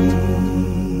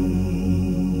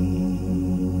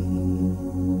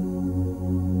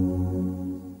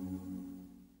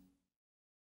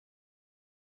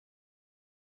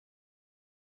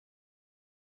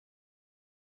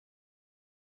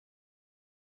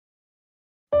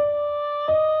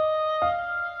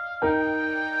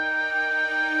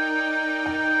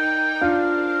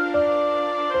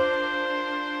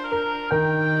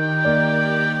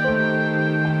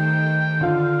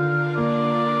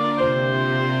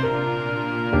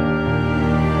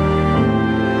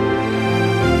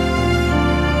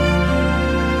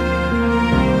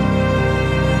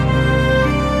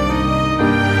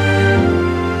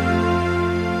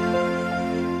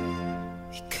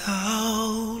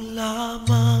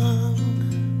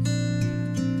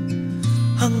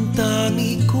 Ang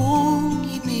tangi kong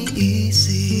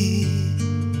iniisip,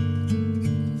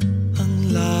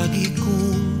 ang lagi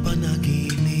kong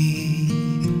panaginip,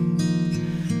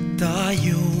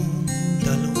 tayong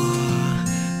dalawa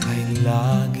ay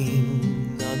laging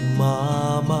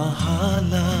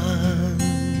nagmamahalan.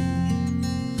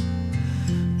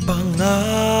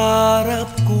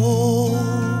 Pangarap ko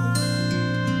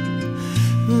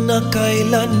na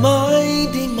kailan may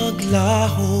di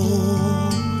maglaho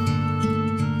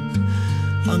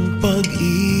ang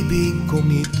pag-ibig kong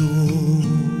ito,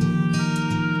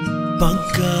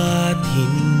 pagkat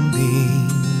hindi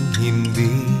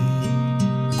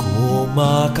ko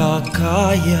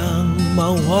makakayang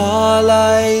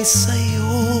mawalay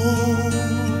sa'yo.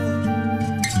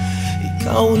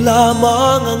 Ikaw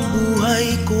lamang ang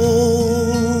buhay ko,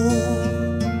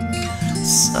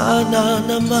 sana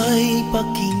na may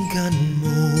pakinggan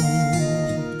mo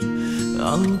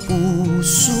ang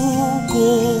puso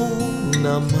ko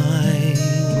na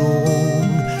mayroong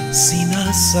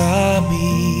sinasabing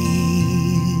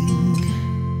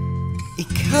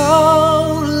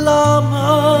ikaw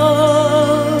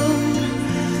lamang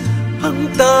ang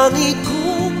tangi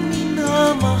kong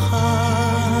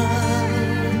minamahal,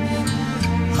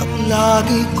 ang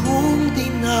lagi kong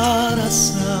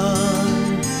dinarasal.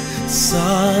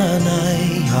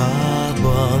 Sana'y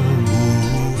habang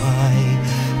buhay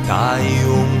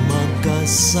tayong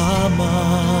magkasama.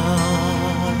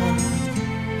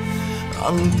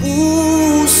 Ang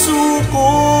puso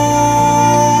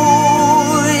ko'y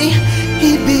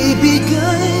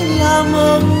ibibigay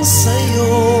lamang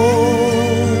sa'yo.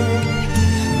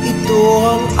 Ito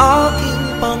ang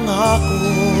aking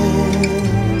pangako,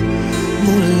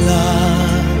 mula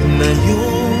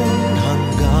ngayon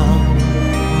hanggang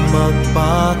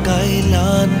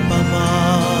magpakailan pa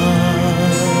man.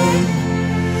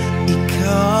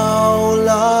 Ikaw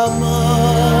lamang.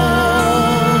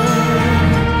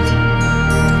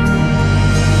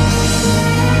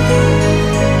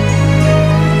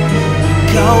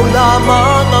 Ikaw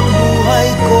lamang ang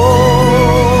buhay ko,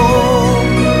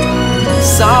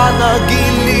 sana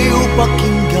giliw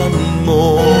pakinggan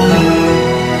mo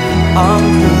ang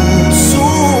puso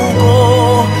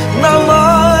ko na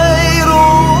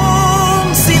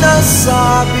mayroong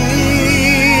sinasabing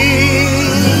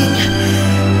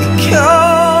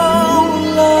ikaw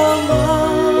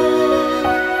lamang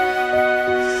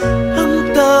ang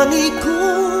tangi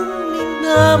kong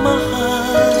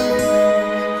minamahal,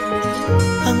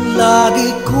 ang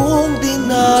lagi kong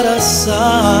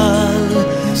dinarasal.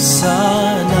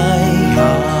 Sana'y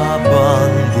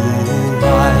habang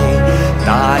buhay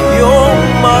tayong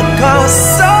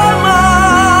magkasama.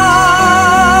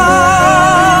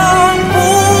 Ang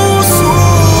puso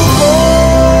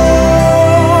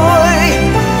ko'y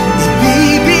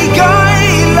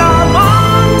ibibigay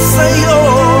lamang sa'yo.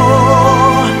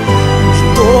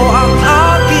 Ito ang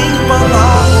aking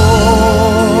pangako,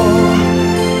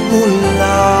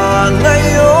 mula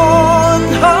ngayon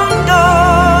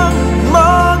hanggang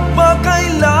magpakailan.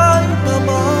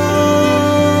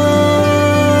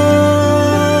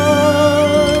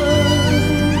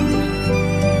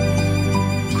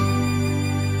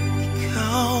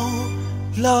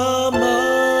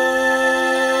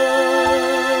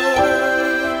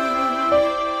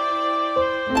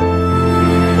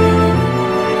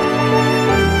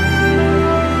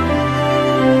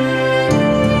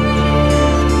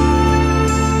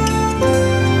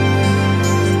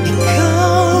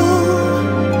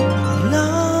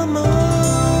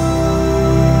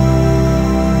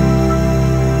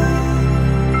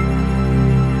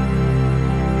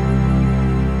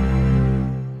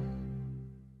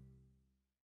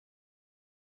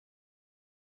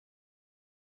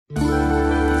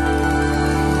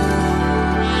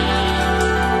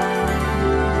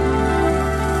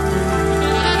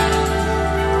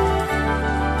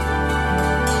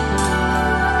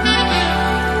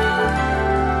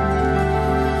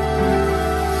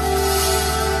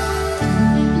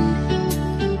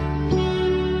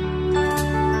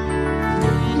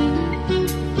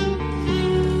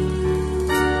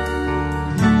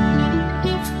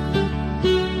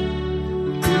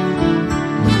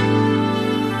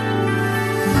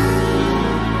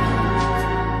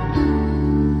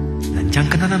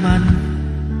 Nandiyan ka na naman,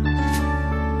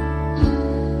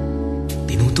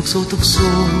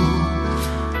 tinutukso-tukso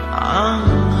ang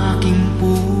aking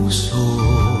puso.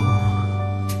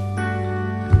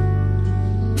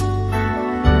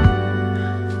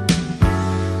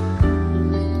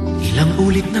 Ilang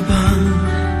ulit na bang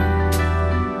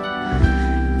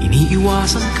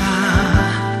iniiwasan ka,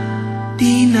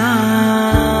 di na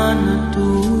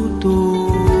natuto.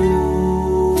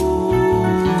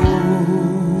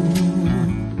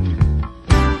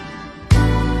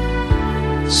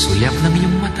 Sulyap ng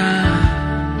iyong mata,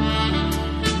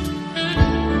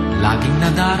 laging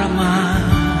nadarama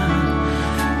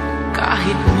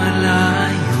kahit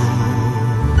malayo.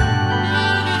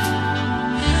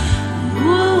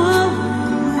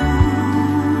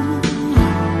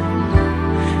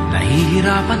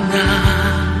 Nahihirapan na,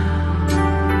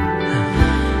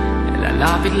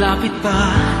 lalapit-lapit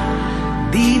pa,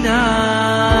 di na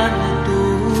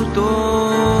natuto.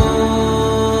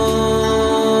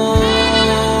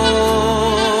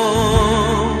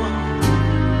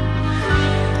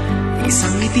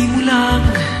 Isang ngiti mo lang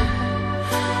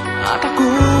at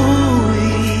ako'y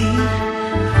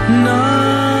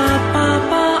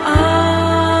napapaamo.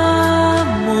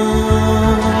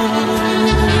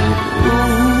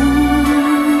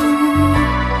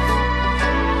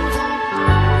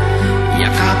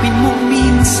 Yakapin mo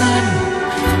minsan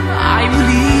ay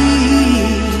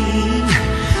muling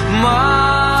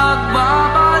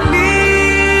magbabalik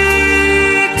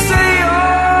sa'yo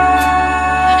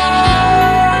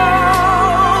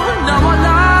na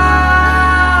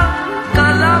walang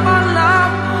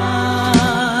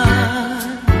kalaban-laban.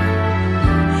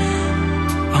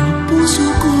 Ang puso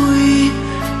ko'y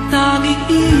tanging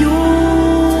iyo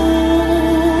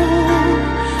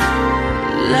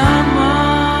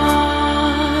lamang.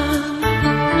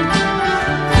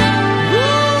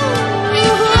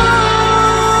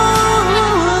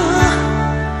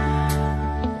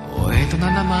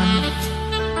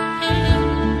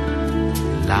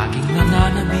 Laging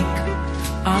nananabik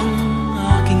ang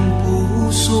aking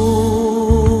puso.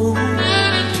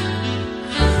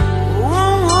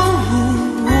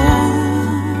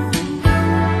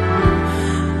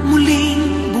 Muling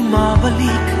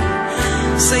bumabalik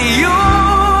sa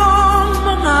iyong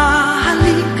mga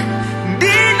halik,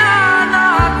 di na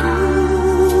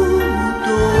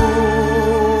natuto.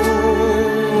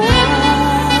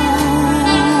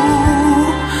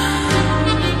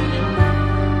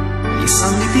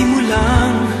 Isang ngiti mo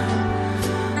lang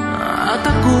at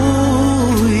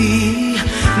ako'y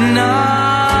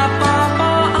napapaamo.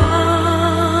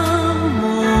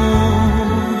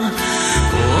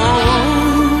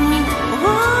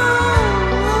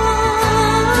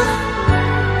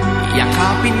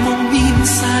 Yakapin mo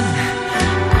minsan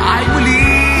ay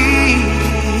muling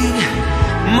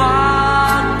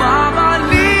magbabalik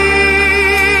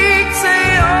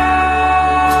sa'yo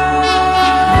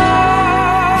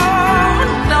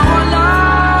na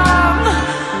walang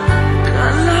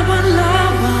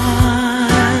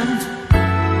kalaban-laban.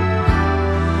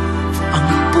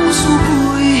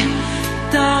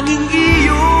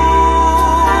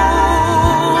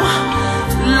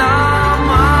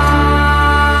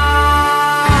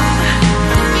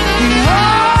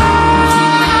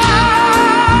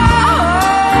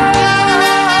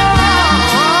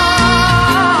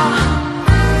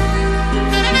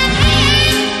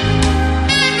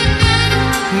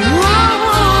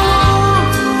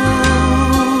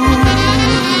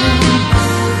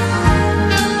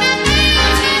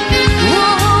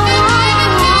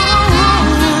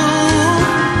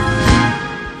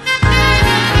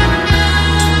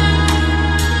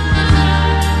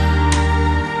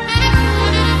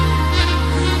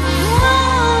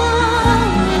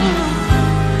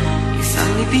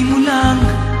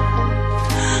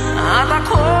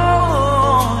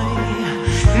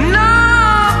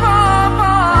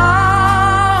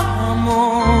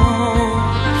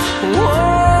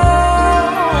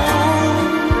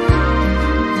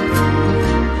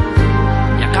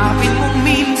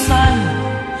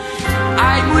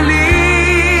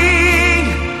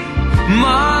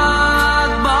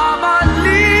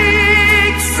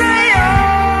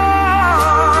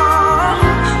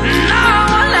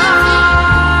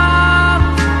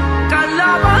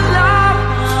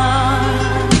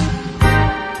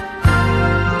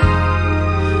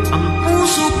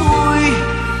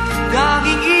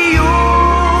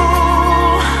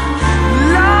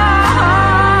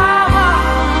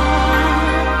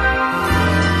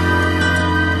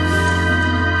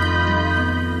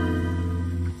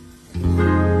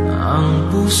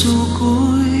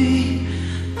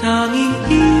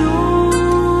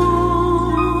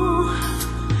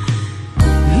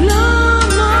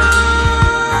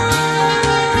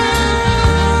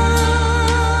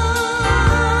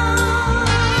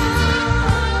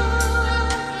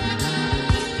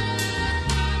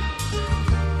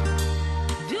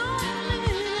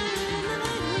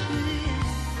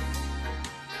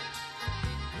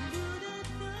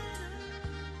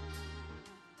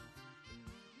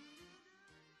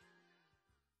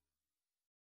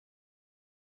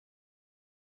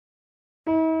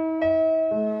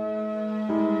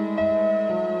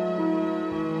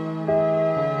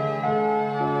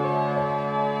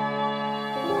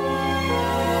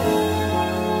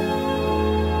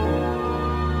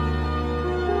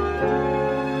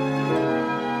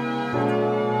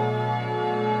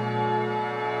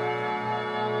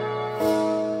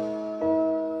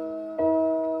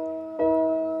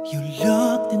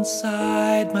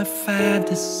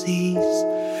 fantasies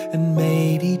and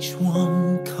made each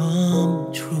one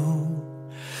come true.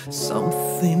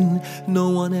 Something no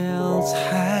one else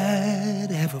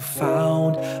had ever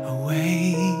found a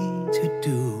way to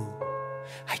do.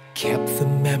 I kept the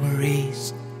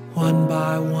memories one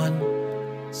by one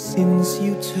since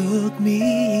you took me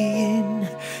in,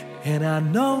 and I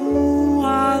know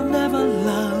I'll never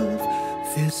love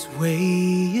this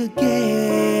way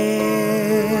again.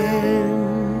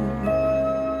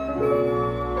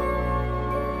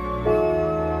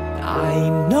 I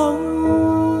know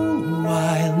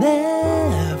I'll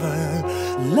never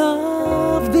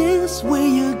love this way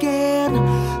again,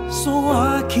 so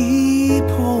I keep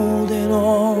holding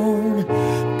on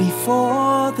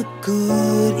before the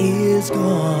good is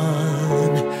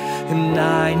gone. And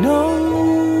I know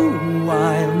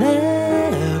I'll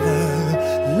never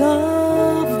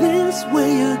love this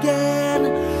way again,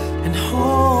 and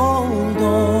hold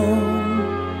on,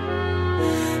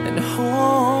 and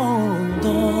hold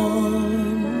on,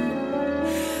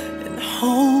 and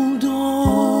hold on.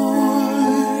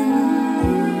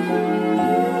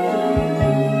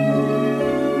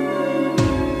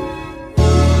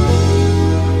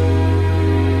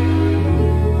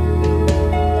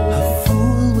 A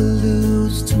fool will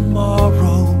lose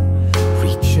tomorrow,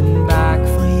 reaching back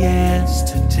for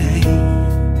yesterday.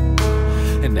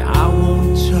 And I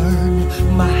won't turn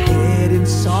my head in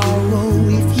sorrow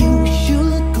if you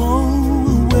should go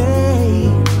away.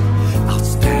 I'll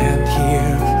stand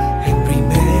here and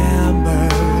remember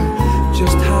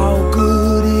just how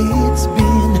good it's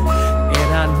been,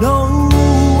 and I know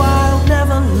I'll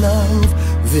never love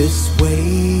this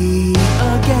way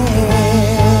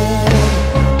again.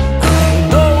 I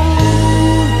know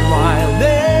I'll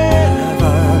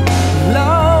never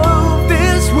love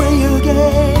this way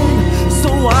again, so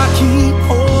I keep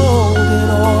holding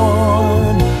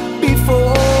on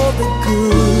before the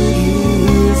good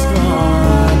is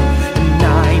gone. And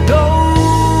I know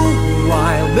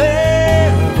I'll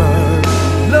never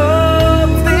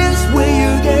love this way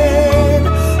again.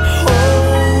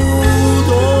 Hold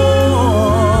on,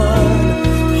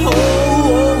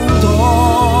 hold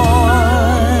on,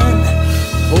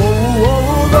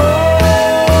 hold on.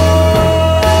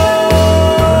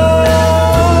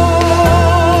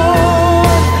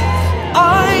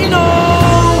 I know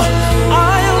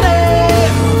I'll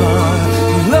never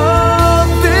love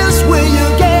this way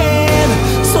again,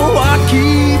 so I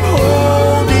keep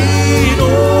holding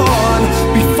on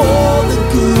before the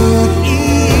good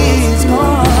is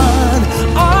gone.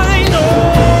 I know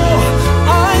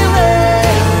I'll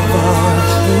never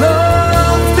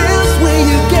love this way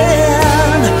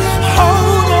again.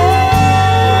 Hold on,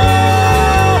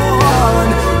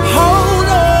 hold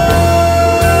on,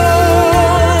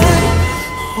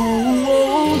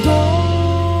 hold on.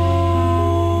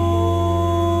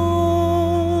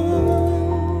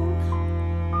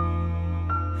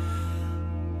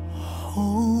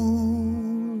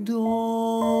 Hold on.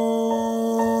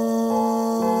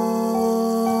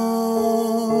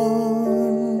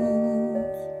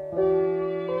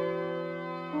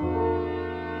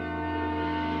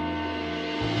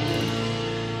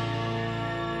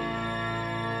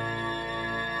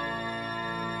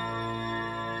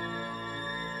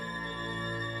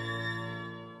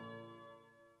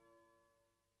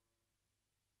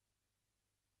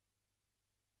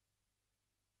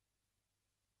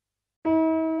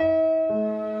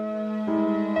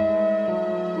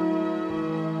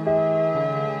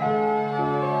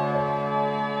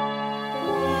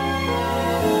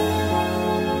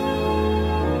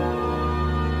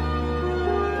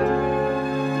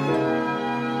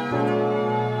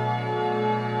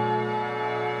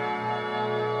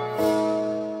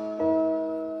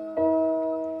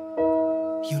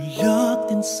 You looked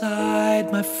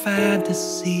inside my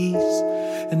fantasies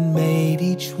and made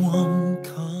each one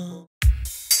come.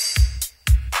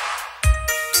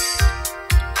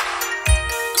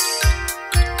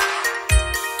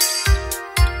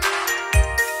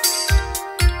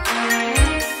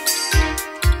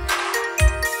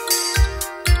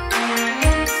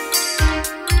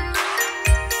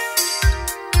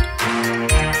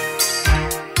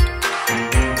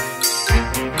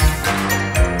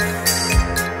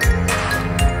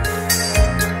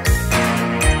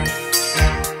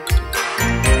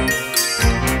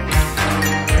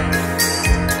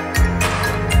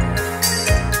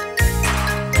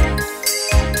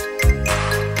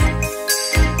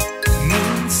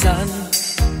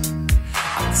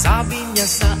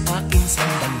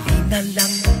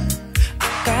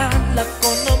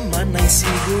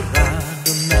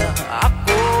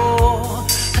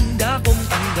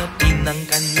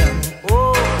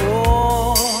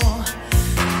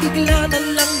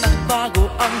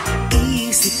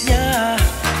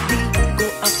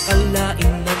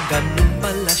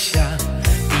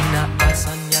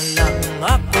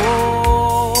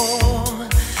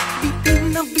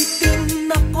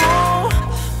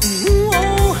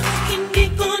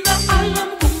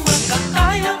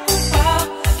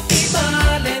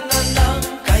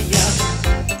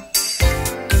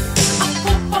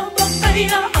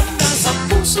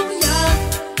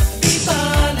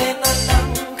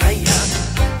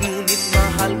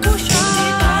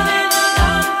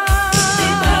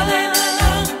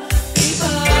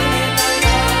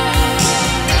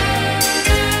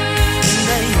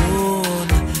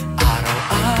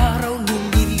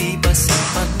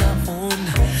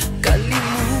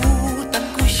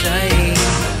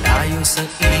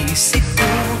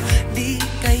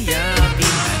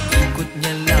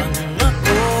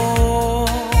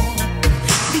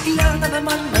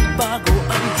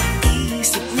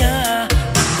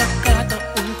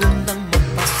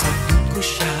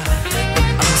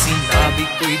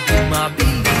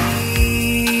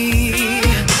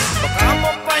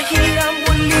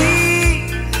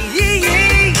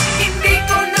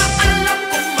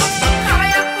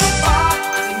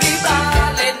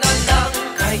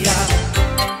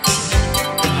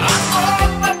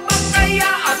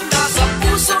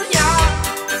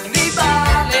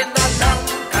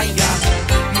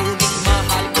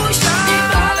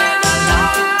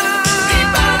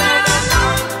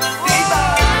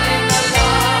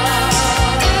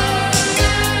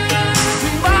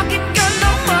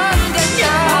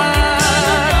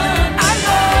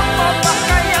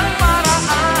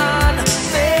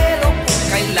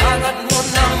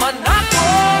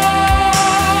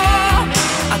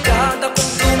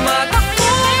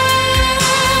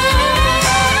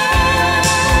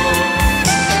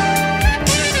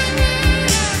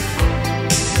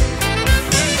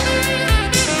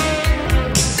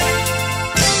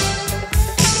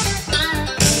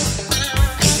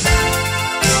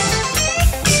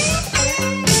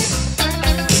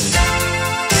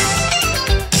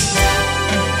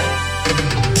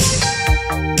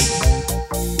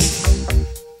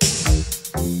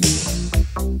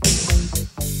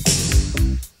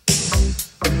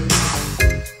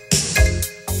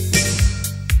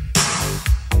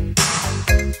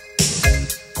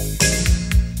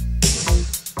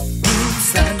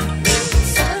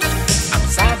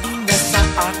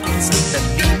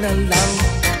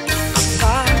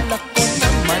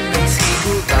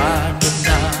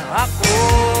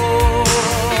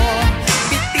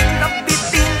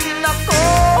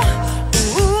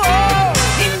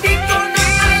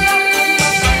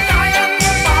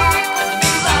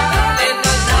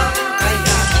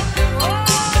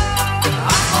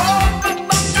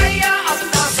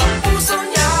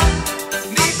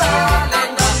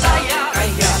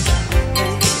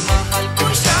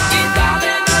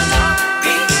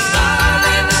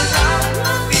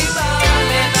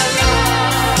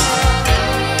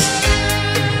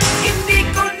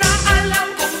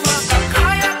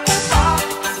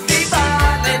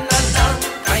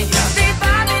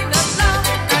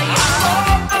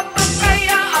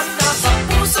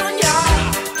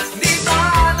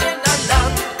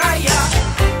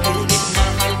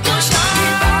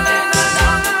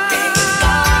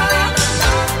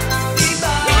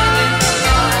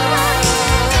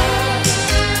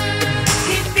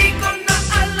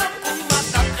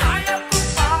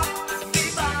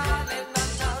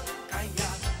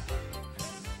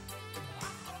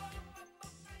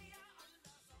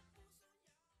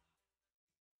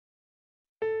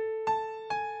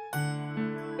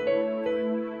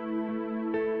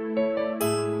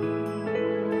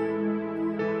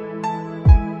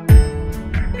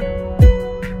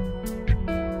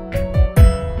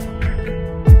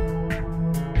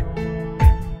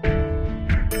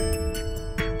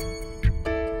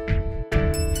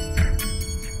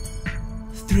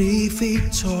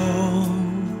 feet tall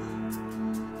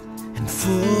and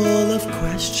full of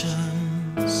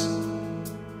questions.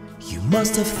 You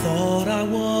must have thought I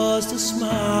was the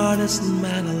smartest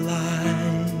man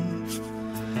alive,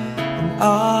 and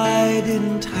I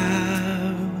didn't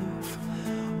have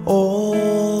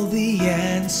all the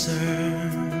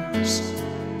answers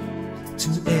to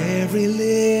every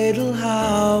little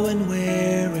how and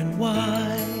where and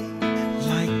why.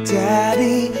 Like,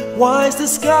 Daddy, why is the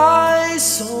sky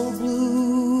so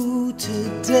blue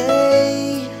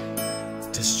today?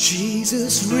 Does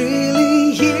Jesus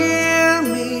really hear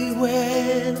me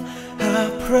when I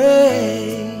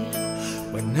pray?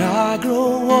 When I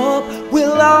grow up,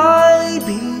 will I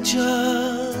be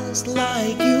just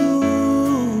like you?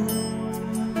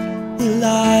 Will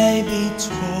I be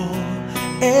tall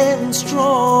and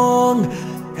strong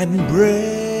and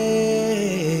brave?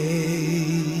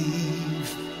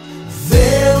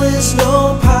 There is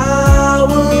no power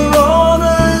on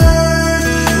earth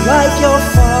like your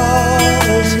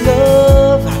Father's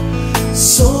love,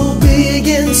 so big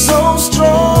and so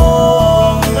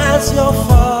strong as your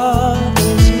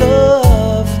Father's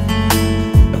love.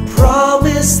 A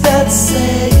promise that's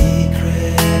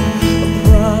sacred, a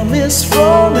promise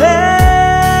from heaven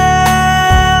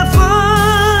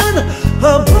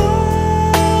above.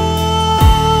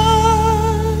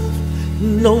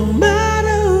 No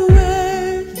matter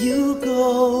where you go,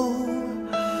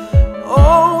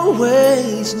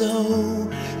 always know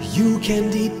you can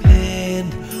depend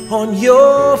on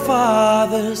your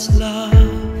Father's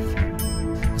love,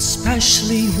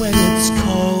 especially when it's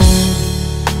cold,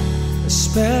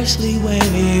 especially when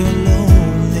you're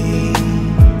lonely,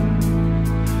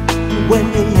 when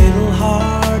your little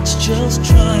heart's just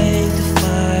trying to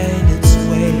find its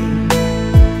way.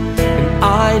 And I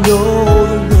know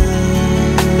the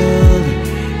world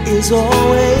is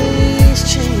always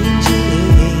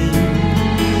changing,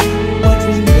 but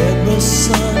remember,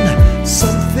 son,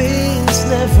 some things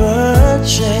never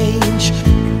change.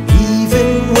 Even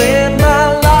when my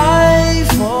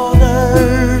life on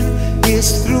earth is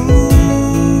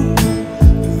through,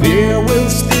 there will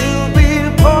still be a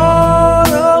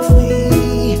part of me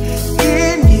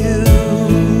in you.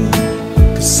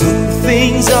 'Cause some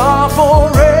things are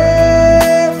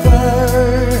forever,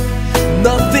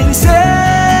 nothing's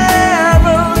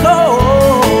ever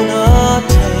gonna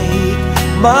take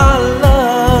my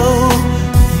love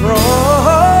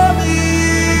from you.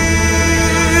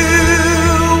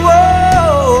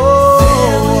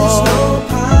 There is no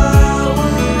power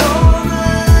on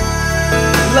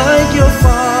earth like your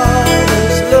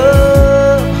Father's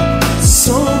love,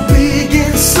 so big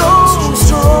and so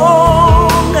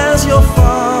strong as your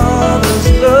Father's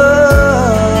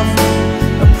love.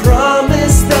 A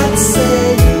promise that's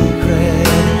sacred,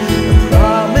 a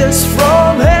promise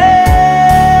from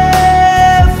heaven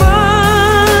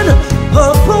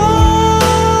above.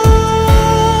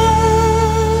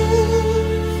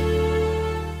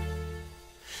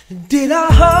 Did I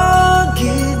hug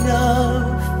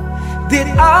enough? Did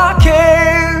I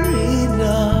care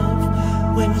enough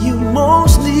when you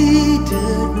most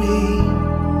needed me?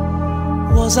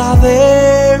 Was I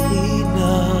there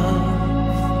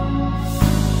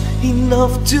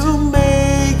enough to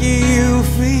make you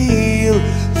feel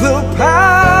the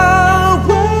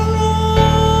power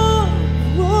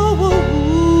of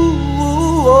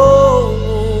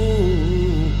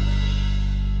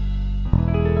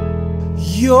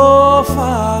your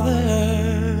Father's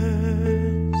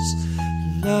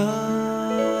love?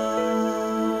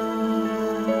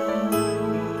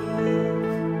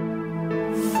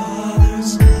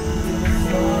 Father's love,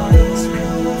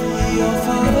 your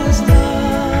Father's love,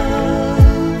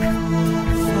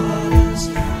 Father's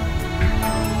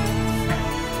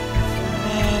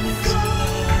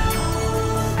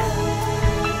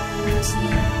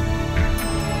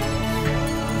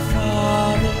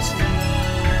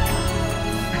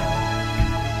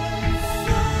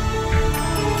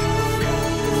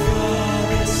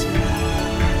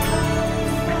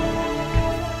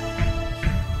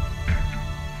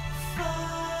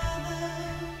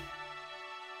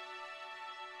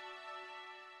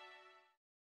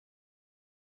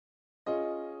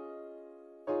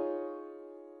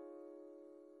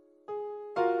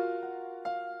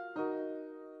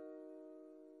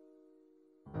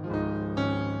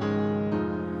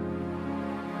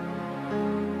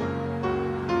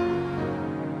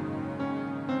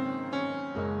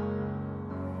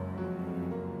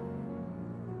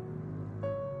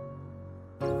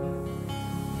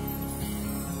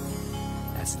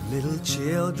As little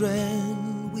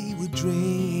children, we would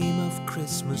dream of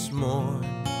Christmas morn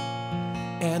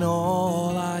and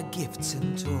all our gifts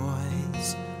and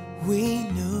toys we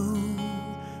knew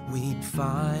we'd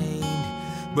find,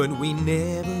 but we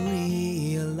never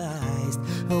realized.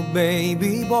 Oh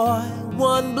baby boy,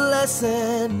 one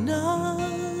blessed night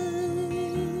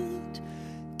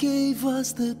gave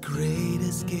us the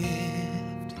greatest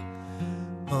gift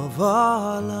of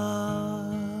our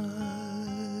lives.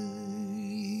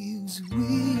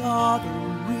 We are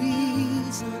the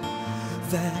reason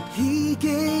that he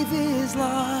gave his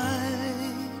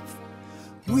life.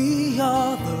 We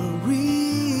are the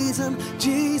reason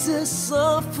Jesus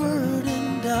suffered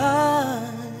and died.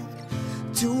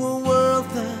 To a world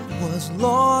that was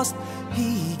lost,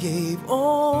 he gave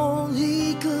all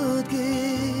he could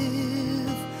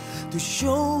give, to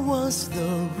show us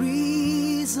the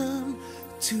reason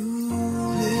to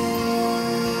live.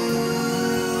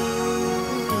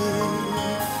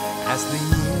 As the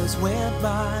years went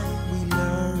by, we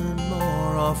learned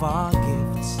more of our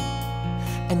gifts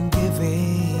and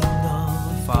giving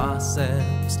of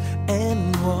ourselves,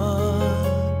 and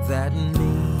what that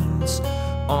means.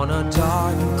 On a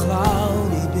dark and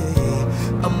cloudy day,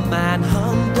 a man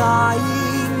hung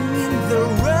dying in the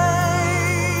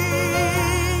rain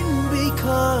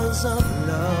because of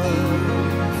love,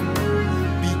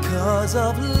 because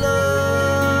of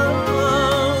love,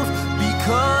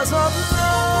 because of love.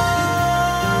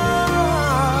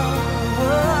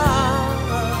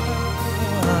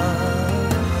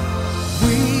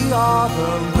 We are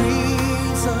the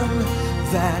reason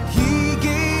that he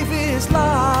gave his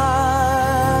life.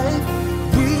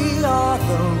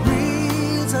 The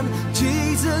reason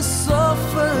Jesus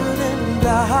suffered and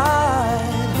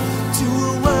died. To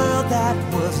a world that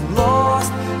was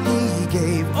lost, he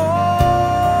gave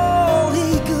all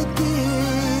he could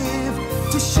give,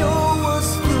 to show us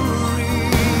the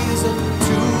reason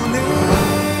to live,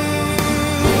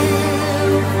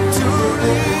 to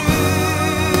live,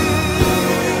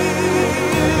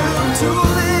 to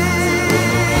live.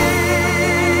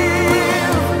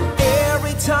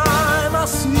 Every time I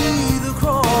see the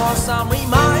cross, I'm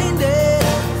reminded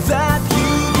that he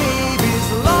gave his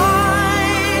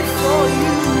life for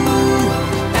you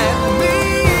and me.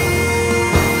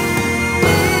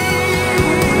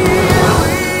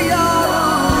 We are the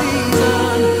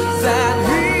reason that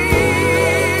he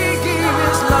gave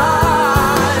his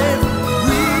life.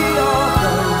 We are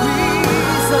the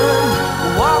reason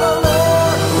why the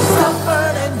Lord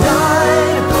suffered and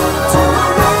died. To a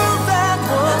world that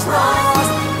was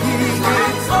lost, he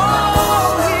gave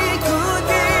all he could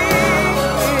give,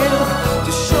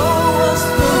 to show us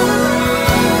the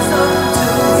reason to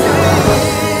live.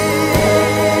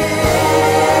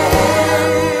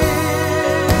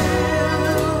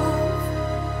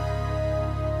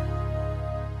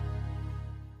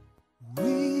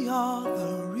 We are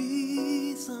the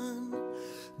reason,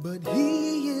 but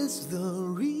he is the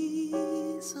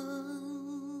reason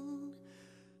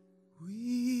we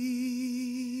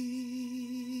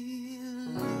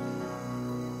live.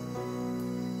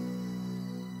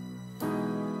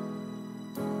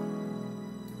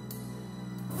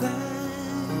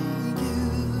 Thank you,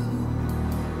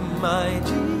 my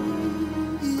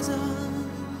Jesus.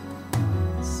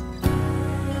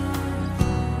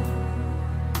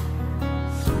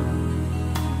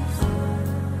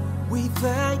 We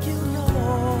thank you,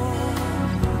 Lord,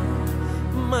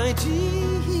 my Jesus.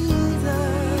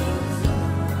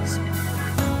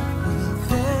 We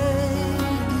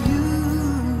thank you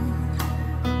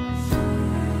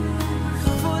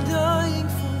for dying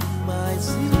for my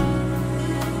sin.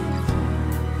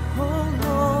 Oh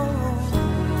Lord,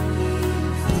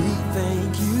 we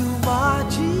thank you, my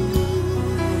Jesus.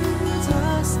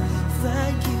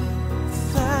 Thank you,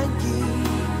 thank you.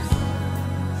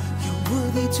 You're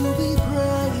worthy to be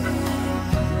praised.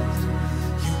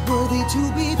 You're worthy to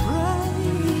be praised.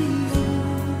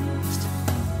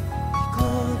 We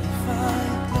glorify,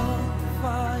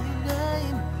 glorify your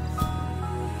name.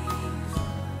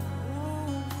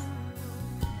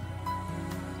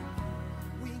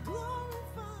 We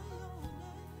glorify your name.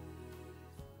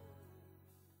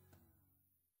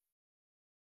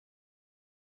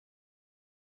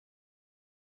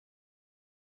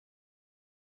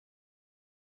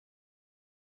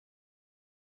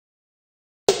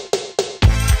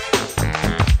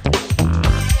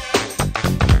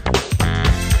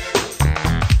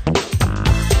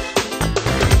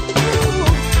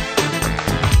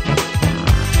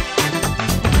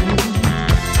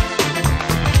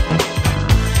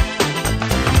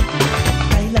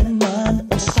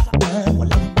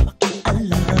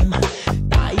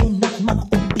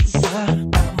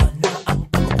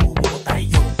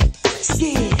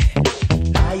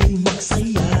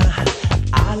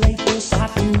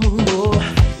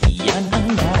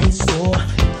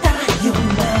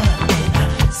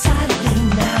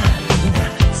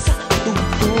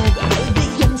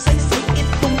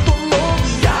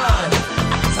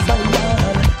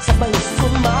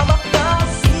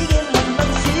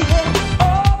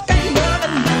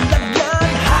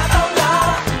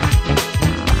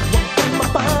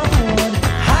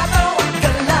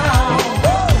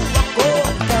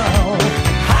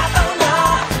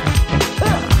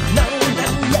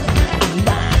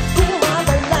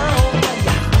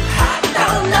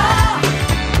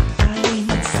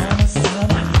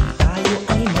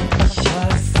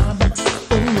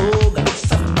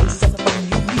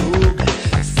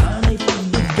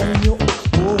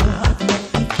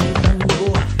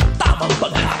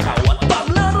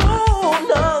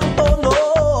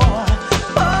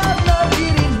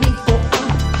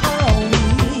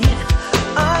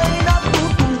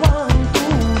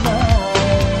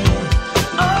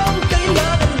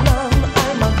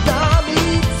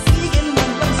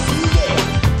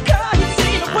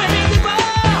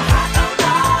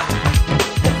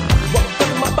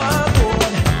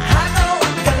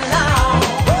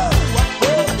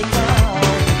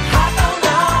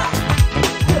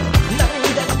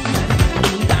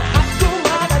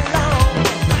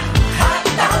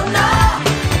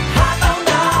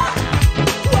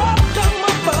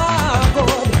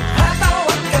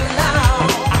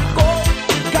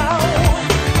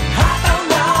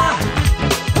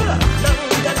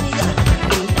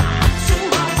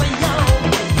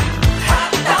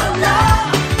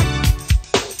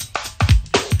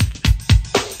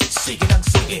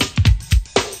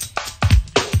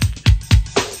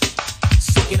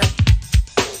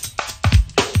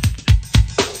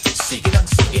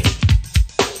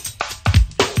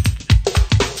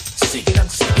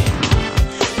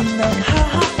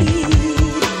 naghahatid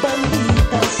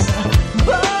balita sa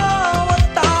bawat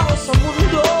tao sa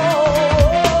mundo.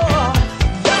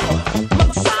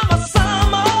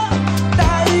 Magsama-sama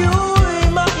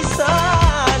tayo'y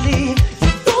makisali.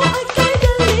 Ito ay kay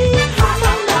galing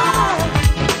hataw na.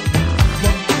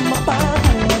 Huwag kang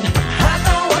mapagod,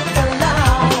 hataw at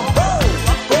galaw.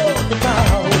 Ako at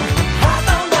ikaw,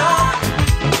 hataw na.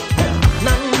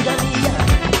 Nandyan yan,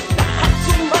 lahat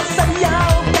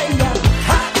sumasayaw. Kaya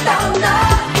hataw na,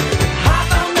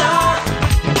 hataw na.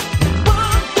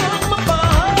 Huwag kang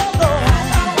mapagod,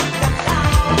 hataw at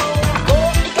galaw. Ako,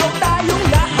 ikaw, tayong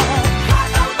lahat,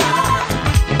 hataw na.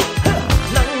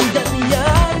 Nandyan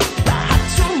yan, lahat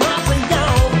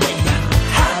sumasayaw. Kaya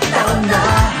hataw na.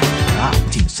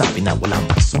 Sinasabi na walang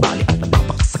makasabali at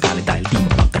nagpapakasakali dahil di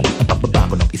mapagkali ang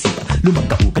pagbabago ng isipan. Lumang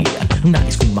kaugalian ang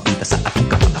nais kong makita sa ating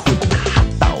kapanahon.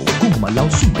 Hataw, gumalaw,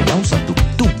 sumayaw sa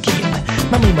tugtugin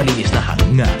na may malinis na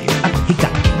hangarin at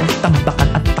hikain. Tambakan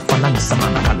at takpanan sa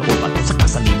mga kalooban sa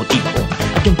kasalimot ibaon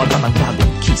at yung pagpamang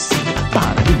bagong kising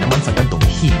para din naman sa gantong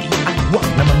hiling. At huwag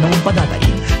naman nawang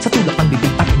padadain sa tulak ng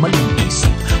bibig at maling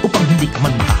isip upang hindi ka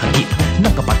man makahagip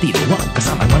ng kapatid. Huwag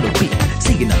kasamang malupit.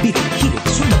 Sige na bit, hilot,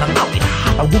 sunod ng awit.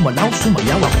 Hataw, gumalaw,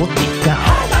 sumayaw, ako't ikaw.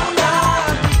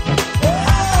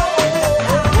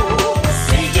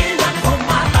 Sige na,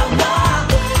 kumataw na.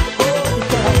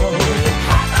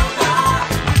 Hataw na.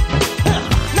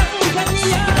 Nandyan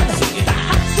yan,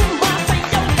 lahat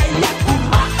sumasayaw. Kaya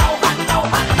kumataw, hataw,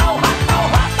 hataw, hataw,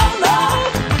 hataw na.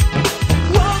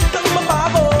 Huwag kang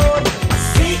mapagod.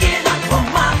 Sige na,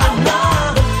 kumataw na.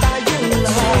 Tayong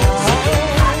lahat.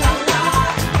 Hataw na.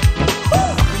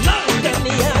 Nandyan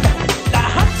yan,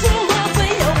 lahat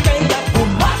sumasayaw. Kaya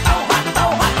kumataw,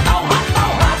 hataw, hataw,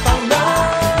 hataw, hataw na.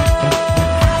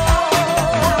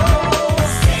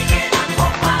 Sige na,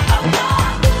 kumataw na.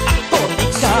 Ako't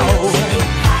ikaw.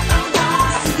 Hataw na.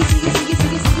 Sige, sige, sige,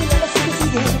 sige, sige na, sige,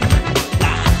 sige.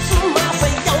 Lahat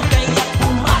sumasayaw. Kaya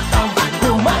kumataw,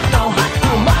 kumataw,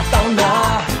 kumataw na.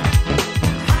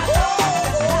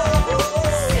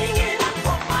 Sige na,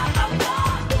 kumataw na.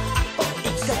 Ako't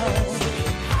ikaw.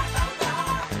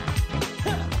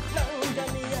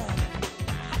 Nandyan yan,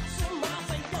 lahat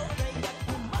sumasayaw. Kaya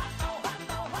kumataw,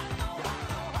 hataw, hataw,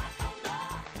 hataw, hataw na.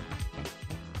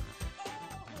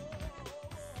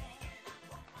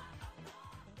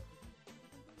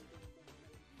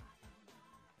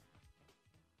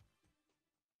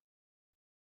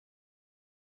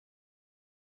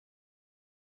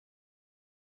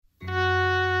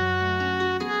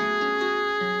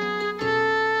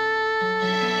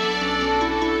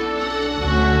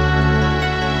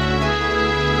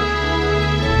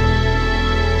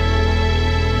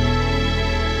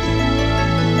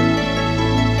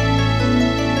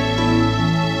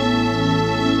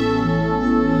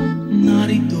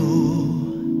 Narito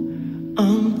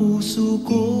ang puso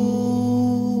ko,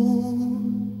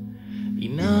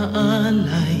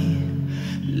 inaalay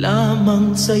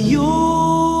lamang sa'yo.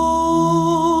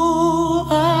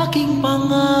 Aking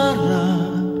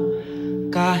pangarap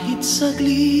kahit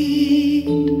saglit,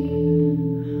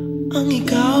 ang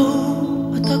ikaw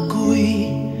at ako'y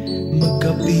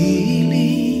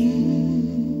magkapiling.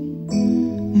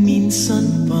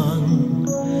 Minsan pang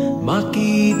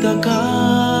makita ka,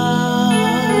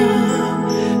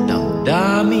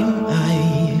 damdamin ay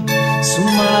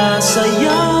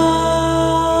sumasaya.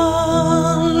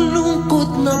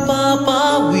 Lungkot na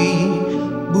papawi,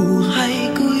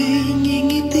 buhay ko'y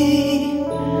ngingiti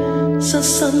sa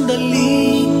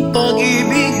sandaling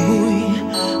pag-ibig mo'y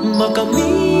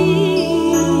makamit.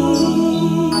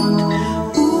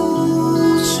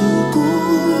 Puso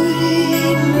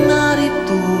ko'y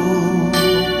narito,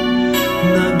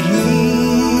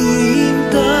 naghihintay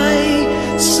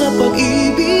sa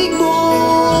pag-ibig mo.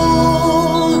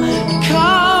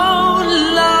 Ikaw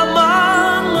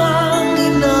lamang ang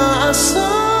inaasam.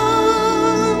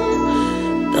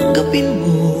 Tanggapin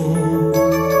mo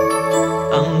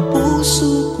ang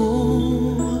puso ko.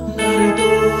 Narito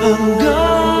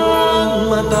hanggang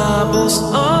matapos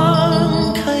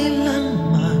ang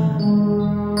kailanman.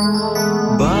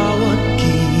 Bawat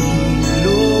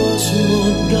kilos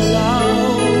mo't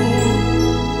galaw,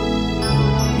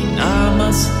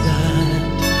 minamasdan,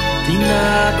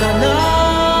 tinatanaw.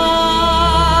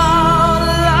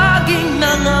 Laging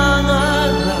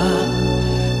nangangarap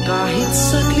kahit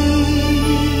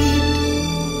saglit,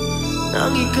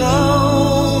 nang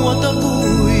ikaw at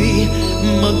ako'y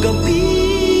magkapiling.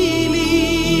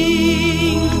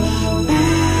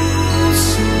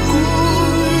 Puso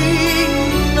ko'y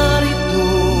narito,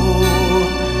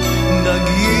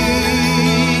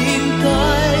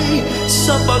 naghihintay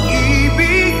sa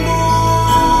pag-ibig mo.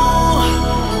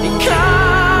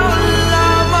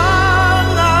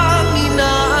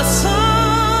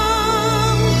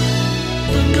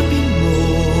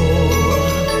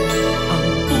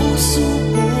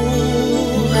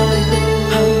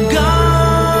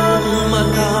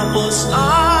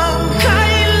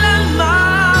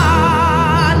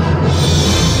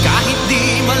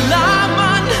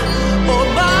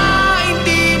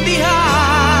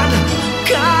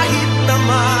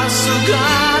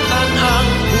 sugatan ang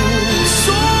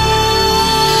puso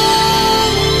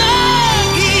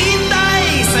naghihintay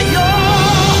sa'yo.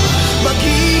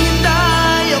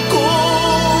 Maghihintay ako.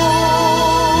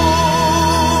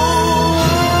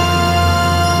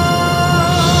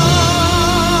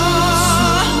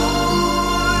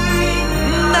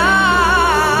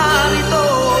 Narito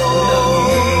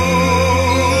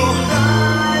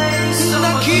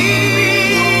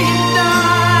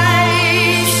naghihintay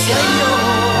sa'yo.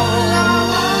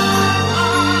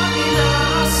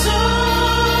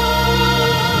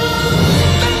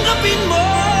 Tanggapin mo.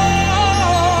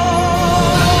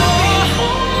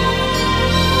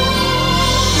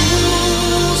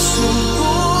 Puso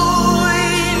ko'y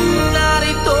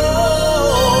narito,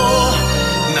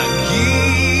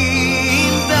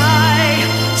 naghihintay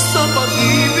sa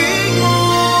pag-ibig mo.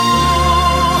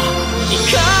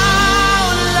 Ikaw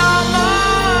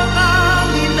lamang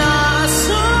ang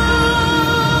inaasahan.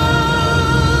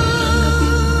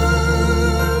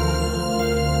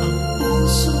 Ang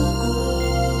puso ko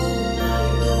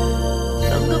narito,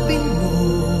 tanggapin mo.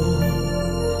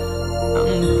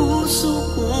 Ang puso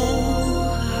ko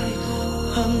narito,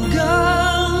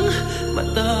 hanggang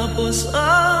matapos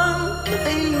ang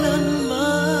kailanman.